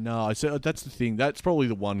niggles. No. I said that's the thing. That's probably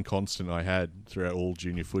the one constant I had throughout all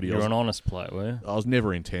junior footy. You're an honest player, were you? I was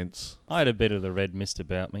never intense. I had a bit of the red mist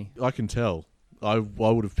about me. I can tell. I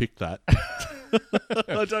would have picked that.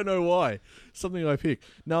 I don't know why. Something I picked.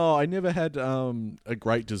 No, I never had a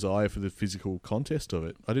great desire for the physical contest of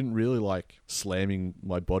it. I didn't really like slamming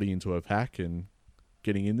my body into a pack and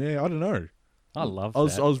getting in there. I don't know. I loved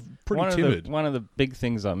that. I was pretty timid. One of the big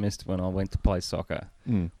things I missed when I went to play soccer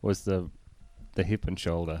was the hip and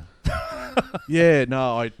shoulder. Yeah,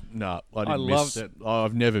 I didn't loved it.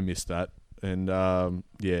 I've never missed that. And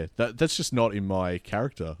that's just not in my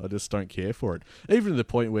character. I just don't care for it. Even to the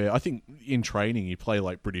point where I think in training you play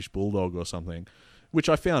like British Bulldog or something, which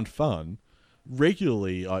I found fun.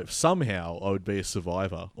 Regularly, I would be a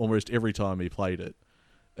survivor almost every time he played it.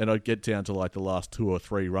 And I'd get down to like the last 2 or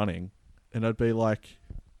 3 running, and I'd be like,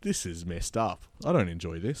 this is messed up. I don't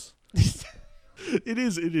enjoy this. It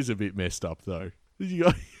is a bit messed up though.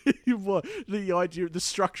 The idea, the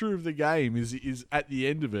structure of the game is at the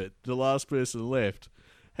end of it, the last person left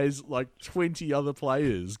has like 20 other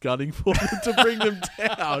players gunning for them to bring them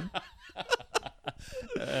down.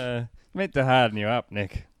 Meant to harden you up,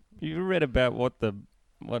 Nick. You read about what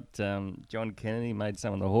John Kennedy made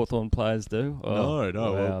some of the Hawthorn players do? No.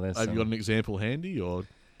 Wow, have you got an example handy, or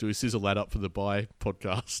do we sizzle that up for the Bye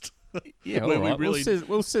podcast? Yeah, all right.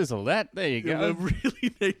 We'll sizzle that. There you go. We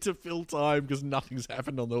really need to fill time because nothing's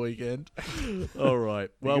happened on the weekend. All right.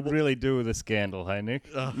 Well, we could really do with a scandal, hey, Nick?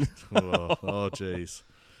 Jeez.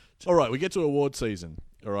 All right, we get to award season.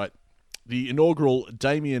 All right. The inaugural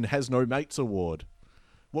Damien Has No Mates Award.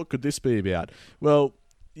 What could this be about? Well,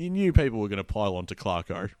 you knew people were going to pile on to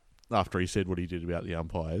Clarko after he said what he did about the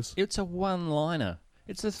umpires. It's a one-liner.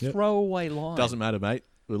 It's a throwaway line. Doesn't matter, mate.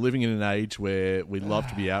 We're living in an age where we love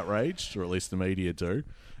to be outraged, or at least the media do,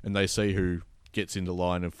 and they see who gets into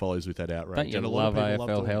line and follows with that outrage. Don't you and love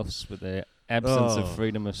AFL Healths with their absence of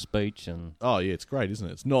freedom of speech? Oh, yeah, it's great, isn't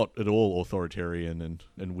it? It's not at all authoritarian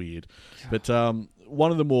and weird. But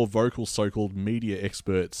one of the more vocal so-called media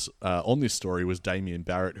experts on this story was Damien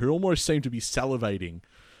Barrett, who almost seemed to be salivating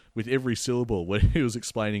with every syllable when he was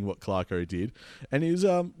explaining what Clarko did. And he was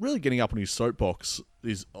really getting up on his soapbox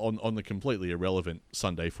is on the completely irrelevant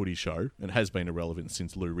Sunday footy show, and has been irrelevant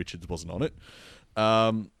since Lou Richards wasn't on it.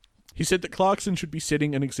 He said that Clarkson should be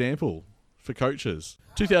setting an example for coaches.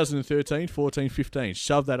 2013, 14, 15.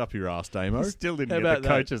 Shove that up your ass, Damo. Still didn't get the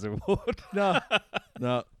Coaches Award.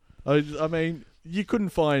 No. I mean, you couldn't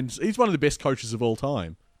find... He's one of the best coaches of all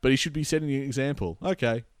time, but he should be setting an example.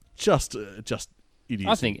 Okay. Just idiocy.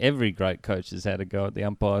 I think every great coach has had a go at the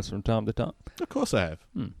umpires from time to time. Of course they have.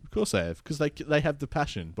 Of course they have, because they have the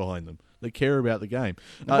passion behind them. that care about the game.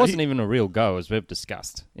 It wasn't even a real go, as we've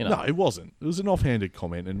discussed. You know. No, it wasn't. It was an offhanded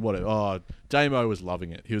comment, and Damo was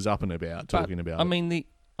loving it. He was up and about talking about it.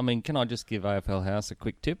 I mean, can I just give AFL House a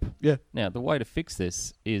quick tip? Yeah. Now, the way to fix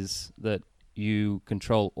this is that you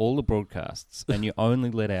control all the broadcasts and you only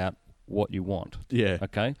let out what you want. Yeah.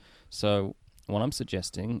 Okay? So what I'm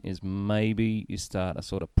suggesting is maybe you start a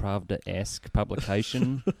sort of Pravda-esque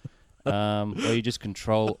publication where you just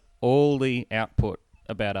control all the output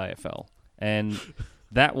about AFL. And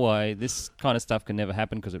that way, this kind of stuff can never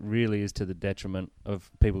happen because it really is to the detriment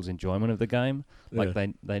of people's enjoyment of the game. Like,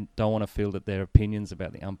 they don't want to feel that their opinions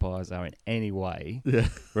about the umpires are in any way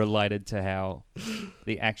related to how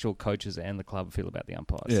the actual coaches and the club feel about the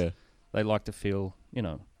umpires. Yeah. They like to feel,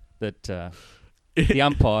 that the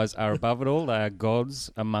umpires are above it all. They are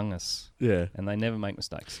gods among us. Yeah. And they never make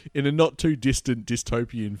mistakes. In a not too distant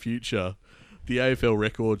dystopian future, the AFL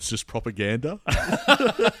record's just propaganda.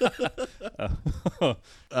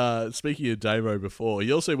 Speaking of Damo before,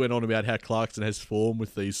 he also went on about how Clarkson has form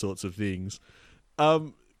with these sorts of things.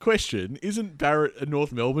 Question, isn't Barrett a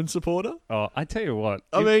North Melbourne supporter? Oh, I tell you what.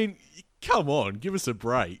 I mean, come on, give us a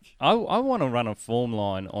break. I want to run a form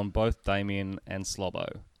line on both Damien and Slobbo.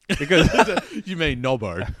 Because You mean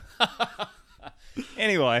Nobbo?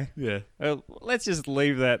 Anyway, Yeah. Let's just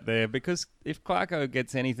leave that there, because if Clarko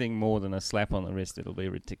gets anything more than a slap on the wrist, it'll be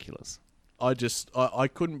ridiculous. I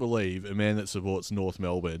couldn't believe a man that supports North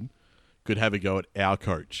Melbourne could have a go at our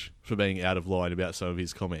coach for being out of line about some of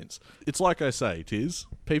his comments. It's like I say, Tiz,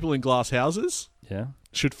 people in glass houses Yeah.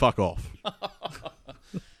 should fuck off.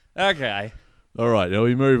 Okay. All right, now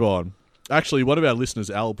we move on. Actually, one of our listeners,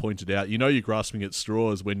 Al, pointed out, you're grasping at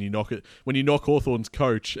straws when you knock Hawthorn's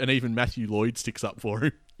coach, and even Matthew Lloyd sticks up for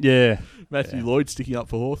him. Yeah. Matthew Lloyd sticking up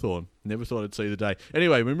for Hawthorn. Never thought I'd see the day.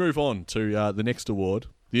 Anyway, we move on to the next award,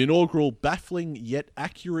 the inaugural Baffling Yet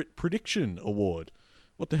Accurate Prediction Award.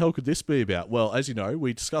 What the hell could this be about? Well, as you know,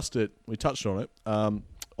 we discussed it, we touched on it.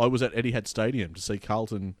 I was at Etihad Stadium to see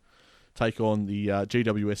Carlton take on the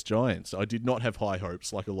GWS Giants. I did not have high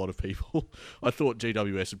hopes, like a lot of people. I thought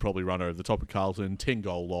GWS would probably run over the top of Carlton,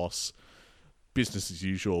 10-goal loss, business as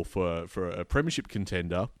usual for a premiership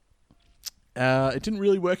contender. It didn't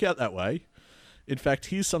really work out that way. In fact,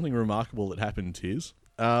 here's something remarkable that happened, Tiz.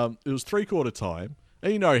 It was three-quarter time.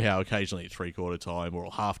 And you know how occasionally at three-quarter time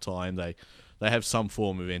or half-time they have some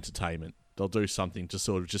form of entertainment. They'll do something to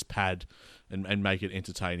sort of just pad and make it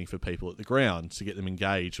entertaining for people at the ground to get them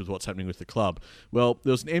engaged with what's happening with the club. Well,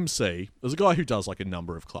 there was an MC. There's a guy who does like a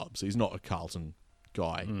number of clubs. He's not a Carlton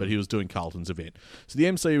guy, but he was doing Carlton's event. So the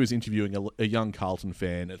MC was interviewing a young Carlton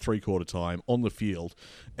fan at three-quarter time on the field,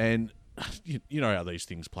 and you know how these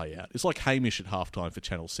things play out. It's like Hamish at halftime for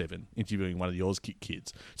Channel 7 interviewing one of the Auskick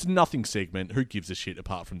kids. It's a nothing segment. Who gives a shit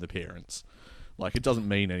apart from the parents? Like, it doesn't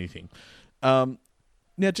mean anything.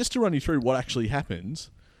 Now, just to run you through what actually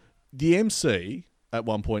happens, the MC at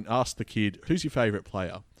one point asked the kid, "Who's your favourite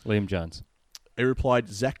player?" Liam Jones. He replied,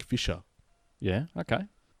 "Zach Fisher." Yeah, okay.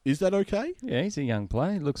 Is that okay? Yeah, he's a young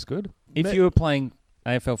player. He looks good. If you were playing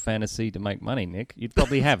AFL Fantasy to make money, Nick, you'd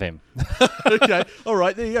probably have him. Okay, all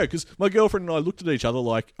right, there you go. Because my girlfriend and I looked at each other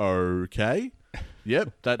like, okay,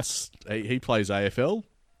 yep, he plays AFL.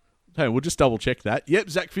 Hey, we'll just double check that. Yep,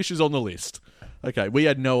 Zach Fisher's on the list. Okay, we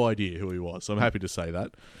had no idea who he was, so I'm happy to say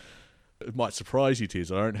that. It might surprise you,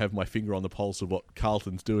 Tiz. I don't have my finger on the pulse of what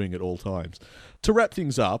Carlton's doing at all times. To wrap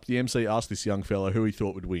things up, the MC asked this young fella who he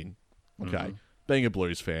thought would win. Okay, being a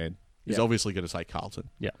Blues fan, he's obviously going to say Carlton.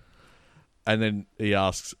 Yeah. And then he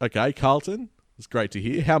asks, "Okay, Carlton, it's great to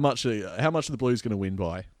hear. How much are the Blues going to win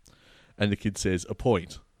by?" And the kid says, "A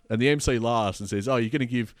point." And the MC laughs and says, "Oh, you're going to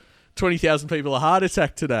give 20,000 people a heart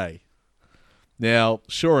attack today." Now,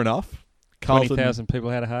 sure enough, Carlton... 20,000 people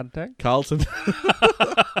had a heart attack?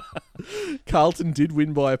 Carlton did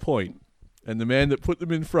win by a point. And the man that put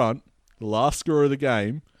them in front, the last scorer of the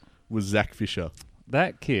game, was Zach Fisher.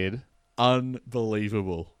 That kid...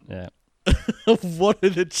 Unbelievable. Yeah. What are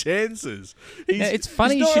the chances? It's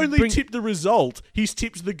funny he's not only tipped the result, he's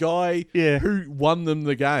tipped the guy who won them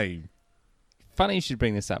the game. Funny you should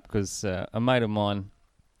bring this up, because a mate of mine,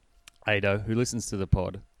 Ado, who listens to the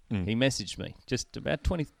pod, he messaged me just about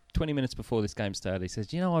 20 minutes before this game started. He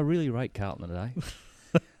says, I really rate Carlton today.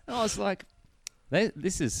 And I was like,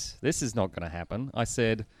 this is not going to happen. I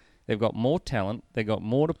said, they've got more talent. They've got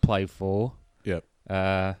more to play for. Yep.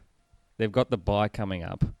 They've got the bye coming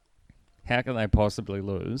up. How can they possibly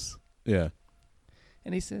lose? Yeah.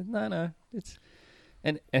 And he said, no, it's...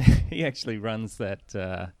 And he actually runs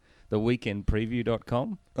that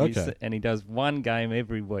theweekendpreview.com. Okay. And he does one game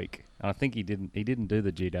every week. And I think he didn't do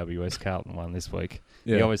the GWS Carlton one this week.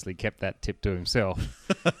 Yeah. He obviously kept that tip to himself.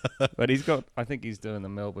 But I think he's doing the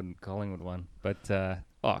Melbourne Collingwood one. But,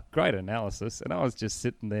 great analysis. And I was just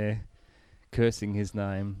sitting there cursing his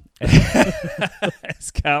name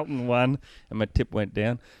as Carlton won and my tip went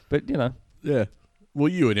down. But, Yeah. Well,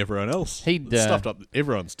 you and everyone else. He'd stuffed up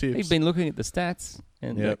everyone's tips. he'd been looking at the stats,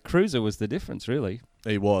 and Cruiser was the difference, really.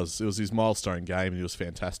 He was. It was his milestone game, and he was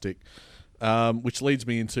fantastic. Which leads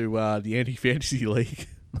me into the anti-fantasy league.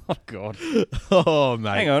 Oh, God. Oh,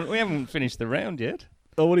 mate. Hang on, we haven't finished the round yet.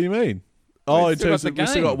 Oh, what do you mean? Oh, in still terms got of the we've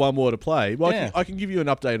still game. got one more to play. Well, Yeah. I can give you an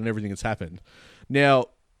update on everything that's happened. Now,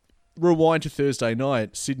 rewind to Thursday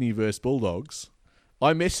night, Sydney versus Bulldogs.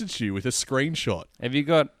 I messaged you with a screenshot. Have you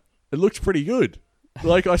got... It looked pretty good.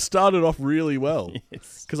 Like, I started off really well.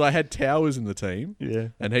 Yes. Because I had Towers in the team. Yeah.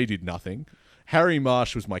 And he did nothing. Harry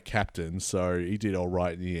Marsh was my captain, so he did all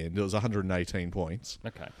right in the end. It was 118 points.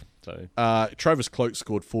 Okay, so... Travis Cloak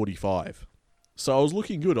scored 45. So I was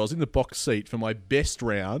looking good. I was in the box seat for my best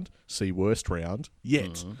round, worst round, yet.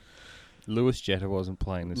 Mm-hmm. Lewis Jetta wasn't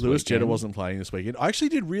playing this Lewis weekend. Jetta wasn't playing this weekend. I actually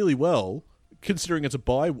did really well, considering it's a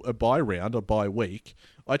bye round, a bye week.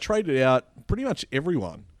 I traded out pretty much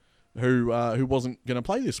everyone who wasn't going to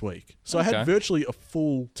play this week. So I Okay. had virtually a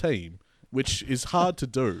full team, which is hard to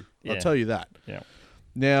do. Yeah. I'll tell you that. Yeah.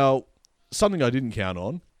 Now, something I didn't count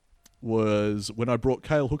on was when I brought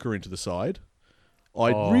Cale Hooker into the side.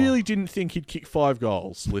 I really didn't think he'd kick 5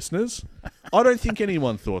 goals, listeners. I don't think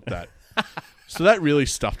anyone thought that. So that really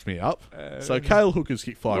stuffed me up. So Cale Hooker's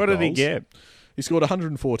kicked 5 goals. What did he get? He scored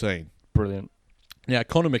 114. Brilliant. Now,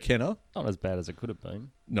 Connor McKenna. Not as bad as it could have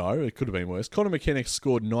been. No, it could have been worse. Connor McKenna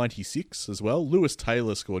scored 96 as well. Lewis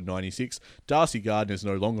Taylor scored 96. Darcy Gardner is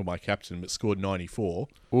no longer my captain, but scored 94.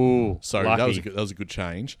 Ooh, So lucky. that was a good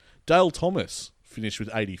change. Dale Thomas finished with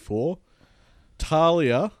 84.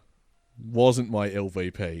 Talia wasn't my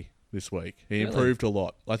LVP this week. He improved a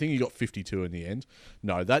lot. I think he got 52 in the end.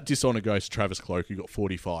 No, that dishonour goes to Travis Cloak, who got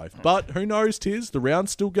 45. But who knows, Tiz? The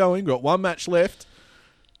round's still going. Got one match left.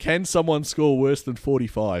 Can someone score worse than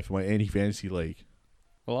 45 for my anti-fantasy league?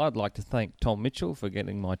 Well, I'd like to thank Tom Mitchell for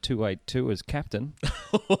getting my 282 as captain.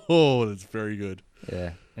 Oh, that's very good.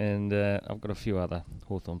 Yeah, and I've got a few other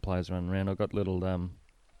Hawthorn players running around. I've got little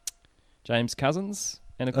James Cousins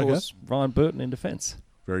and, of course, Ryan Burton in defence.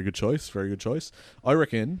 Very good choice. Very good choice. I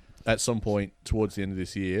reckon at some point towards the end of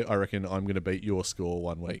this year, I'm going to beat your score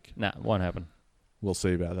one week. Nah, won't happen. We'll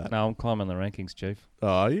see about that. No, I'm climbing the rankings, Chief. Oh,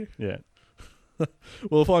 are you? Yeah.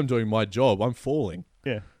 Well, if I'm doing my job, I'm falling.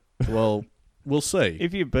 Yeah. Well, we'll see.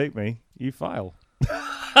 If you beat me, you fail.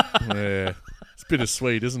 Yeah. It's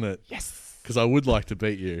bittersweet, isn't it? Yes. Because I would like to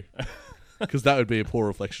beat you. Because that would be a poor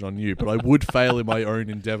reflection on you. But I would fail in my own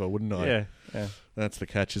endeavour, wouldn't I? Yeah. That's the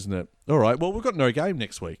catch, isn't it? All right. Well, we've got no game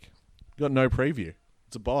next week. We've got no preview.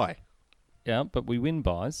 It's a bye. Yeah, but we win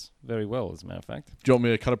buys very well, as a matter of fact. Do you want me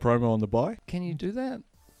to cut a promo on the bye? Can you do that?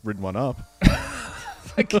 Written one up.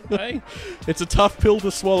 Okay. It's a tough pill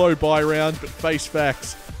to swallow bye round, but face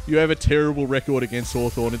facts. You have a terrible record against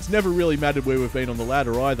Hawthorn. It's never really mattered where we've been on the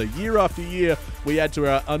ladder either. Year after year, we add to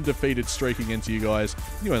our undefeated streak against you guys.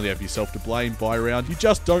 You only have yourself to blame bye round. You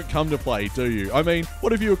just don't come to play, do you? I mean,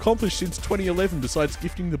 what have you accomplished since 2011 besides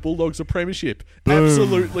gifting the Bulldogs a premiership? Boom.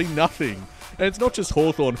 Absolutely nothing. And it's not just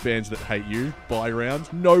Hawthorn fans that hate you, bye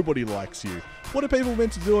round. Nobody likes you. What are people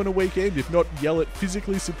meant to do on a weekend if not yell at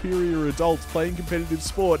physically superior adults playing competitive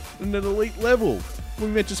sport at an elite level? Were we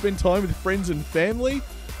meant to spend time with friends and family?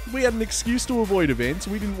 We had an excuse to avoid events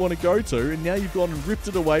we didn't want to go to, and now you've gone and ripped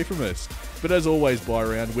it away from us. But as always, bye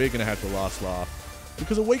round, we're going to have the last laugh.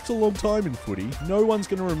 Because a week's a long time in footy, no one's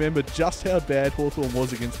going to remember just how bad Hawthorn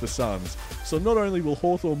was against the Suns. So not only will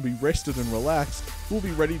Hawthorn be rested and relaxed, we'll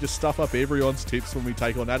be ready to stuff up everyone's tips when we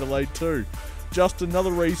take on Adelaide too. Just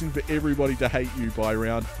another reason for everybody to hate you, bye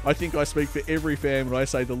round. I think I speak for every fan when I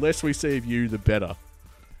say the less we see of you, the better.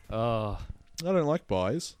 Oh, I don't like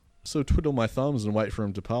buys. So twiddle my thumbs and wait for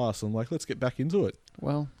them to pass. I'm like, let's get back into it.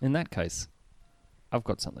 well, in that case, I've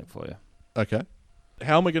got something for you. Okay.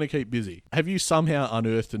 How am I going to keep busy? Have you somehow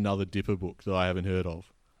unearthed another Dipper book that I haven't heard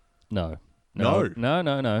of? No. No.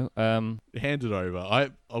 No. Hand it over.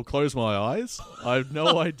 I'll close my eyes. I have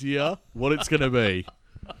no idea what it's going to be.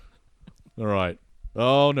 All right.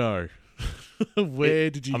 Oh, no. Where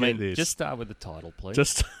did you get this? Just start with the title, please.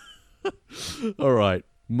 Just. All right.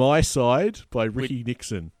 My Side by Ricky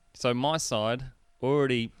Nixon. So my side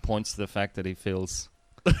already points to the fact that he feels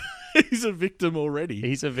He's a victim already.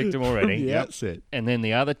 He's a victim already. From the Yep. outset. And then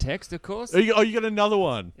the other text, of course. Oh, you got another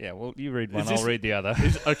one. Yeah, well, you read one, Is this- I'll read the other.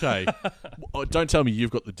 Okay. Oh, don't tell me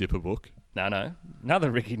you've got the Dipper book. No. Another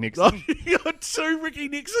Ricky Oh, Nixon. you got 2 Ricky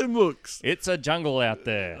Nixon books. It's a jungle out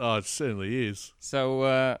there. Oh, it certainly is.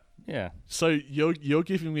 So, yeah. So you're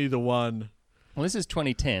giving me the one. Well, this is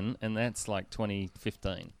 2010, and that's like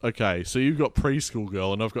 2015. Okay, so you've got preschool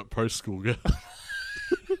girl and I've got post-school girl.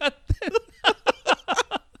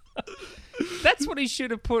 That's what he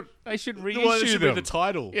should have put. They should The one that reissue should be them. the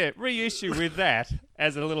title. Yeah, reissue with that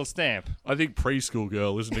as a little stamp. I think preschool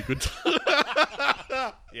girl isn't a good title.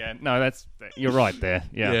 Yeah, no, you're right there.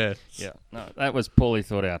 Yeah. Yeah. No, that was poorly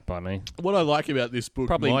thought out by me. What I like about this book,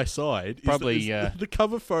 Probably- My Side, is probably, that the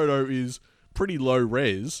cover photo is pretty low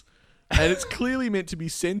res, and it's clearly meant to be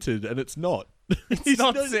centered, and it's not. It's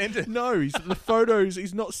not centered. No, the photos.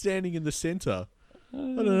 He's not standing in the center. I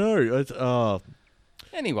don't know.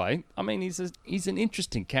 Anyway, I mean, he's an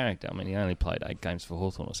interesting character. I mean, he only played 8 games for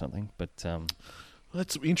Hawthorn or something, but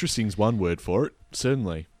That's interesting's one word for it.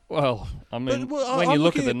 Certainly. well, I mean, But, well, when I'm you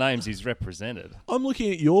look at looking the at- names he's represented, I'm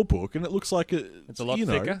looking at your book, and it looks like it's a lot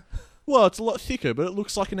thicker. Well, it's a lot thicker, but it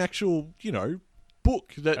looks like an actual,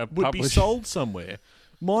 book that A would be published- sold somewhere.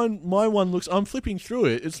 My one looks. I'm flipping through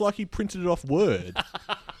it. It's like he printed it off Word.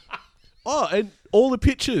 Oh, and all the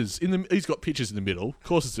pictures he's got pictures in the middle. Of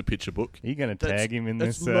course, it's a picture book. Are you going to tag him in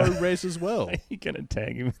That's this? low res as well. Are you going to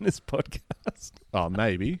tag him in this podcast? Oh,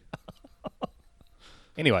 maybe.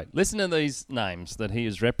 Anyway, listen to these names that he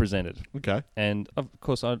has represented. Okay. And, of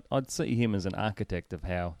course, I'd see him as an architect of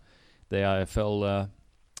how the AFL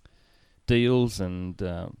deals and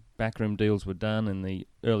backroom deals were done in the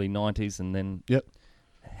early 90s, and then Yep.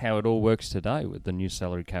 how it all works today with the new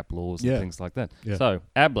salary cap laws Yeah. and things like that. Yeah. So,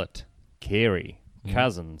 Ablett, Carey, Mm.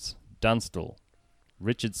 Cousins, Dunstall,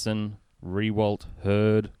 Richardson, Rewalt,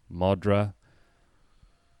 Hurd, Modra.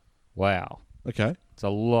 Wow. Okay. It's a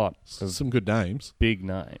lot of Some good names. big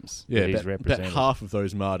names Yeah, that he's about represented. half of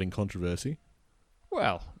those marred in controversy.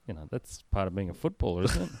 Well, that's part of being a footballer,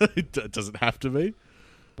 isn't it? It doesn't have to be.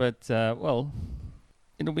 But, well,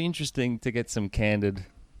 it'll be interesting to get some candid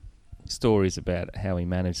stories about how he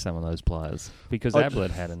managed some of those players. Because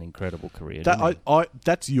Ablett had an incredible career, didn't he?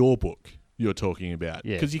 That's your book you're talking about.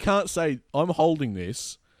 Yeah. Because you can't say, I'm holding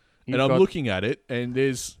this, You've and I'm got- looking at it, and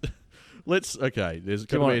there's... there's going to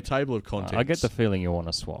be want- a table of contents. I get the feeling you want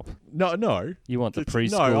to swap. No. You want the It's-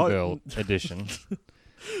 preschool no, I- girl edition.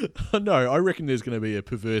 No, I reckon there's going to be a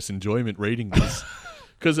perverse enjoyment reading this.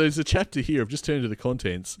 Because there's a chapter here, I've just turned to the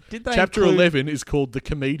contents. Did they Chapter include- 11 is called The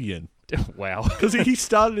Comedian. Wow. Because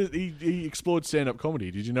he explored stand-up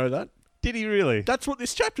comedy. Did you know that? Did he really? That's what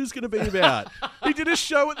this chapter is going to be about. He did a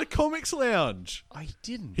show at the Comics Lounge. I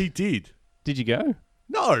didn't. He did. Did you go?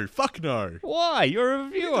 No, fuck no. Why? You're a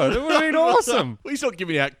reviewer. That would have been awesome. Well, he's not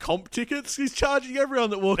giving out comp tickets. He's charging everyone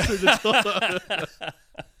that walks through the door.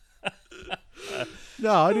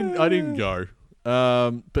 No, I didn't go.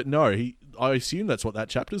 But no, I assume that's what that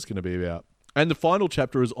chapter is going to be about. And the final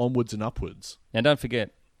chapter is onwards and upwards. And don't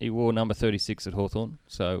forget, he wore number 36 at Hawthorn,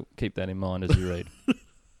 so keep that in mind as you read.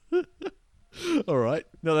 All right.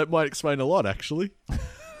 Now that might explain a lot, actually.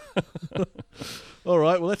 All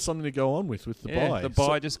right. Well, that's something to go on with the buy. The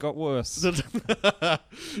buy just got worse.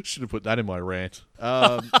 Should have put that in my rant.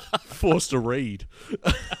 Forced to read.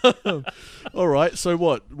 All right. So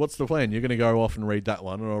what's the plan? You're going to go off and read that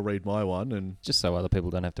one, and I'll read my one. And Just so other people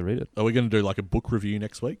don't have to read it. are we going to do like a book review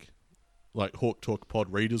next week? Like Hawk Talk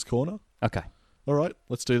Pod Readers Corner? Okay. All right.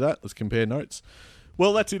 Let's do that. Let's compare notes.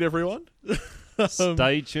 Well, that's it, everyone.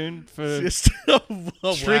 Stay tuned for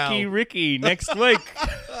Oh, Tricky wow. Ricky next week.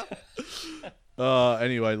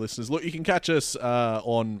 Anyway, listeners, look, you can catch us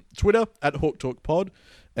on Twitter at Hawk Talk Pod,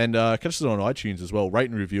 and catch us on iTunes as well. Rate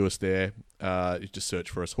and review us there. You just search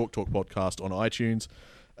for us, Hawk Talk Podcast on iTunes.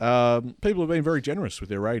 People have been very generous with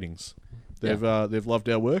their ratings. They've loved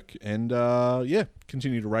our work, and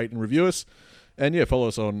continue to rate and review us, and follow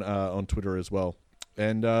us on Twitter as well.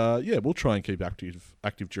 And we'll try and keep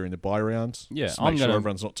active during the buy rounds. Yeah, just make sure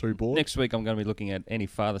everyone's not too bored. Next week I'm going to be looking at any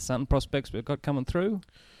father-son prospects we've got coming through,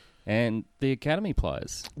 and the academy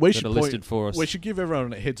players that are listed for us. We should give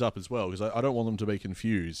everyone a heads up as well, because I don't want them to be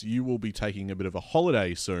confused. You will be taking a bit of a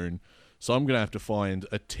holiday soon, so I'm going to have to find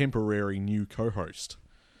a temporary new co-host.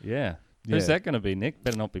 Yeah. Yeah. Who's that going to be, Nick?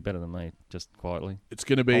 Better not be better than me, just quietly. It's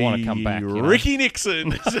going to be wanna come back, you know. Ricky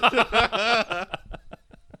Nixon.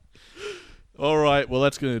 All right, well,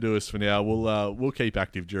 that's going to do us for now. We'll keep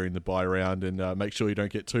active during the buy round and make sure you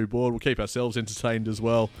don't get too bored. We'll keep ourselves entertained as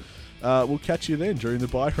well. We'll catch you then during the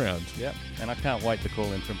bye round. Yep. And I can't wait to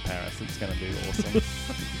call in from Paris. It's going to be awesome.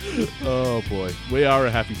 Oh boy, we are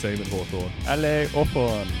a happy team at Hawthorn. Allez,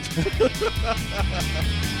 Hawthorn.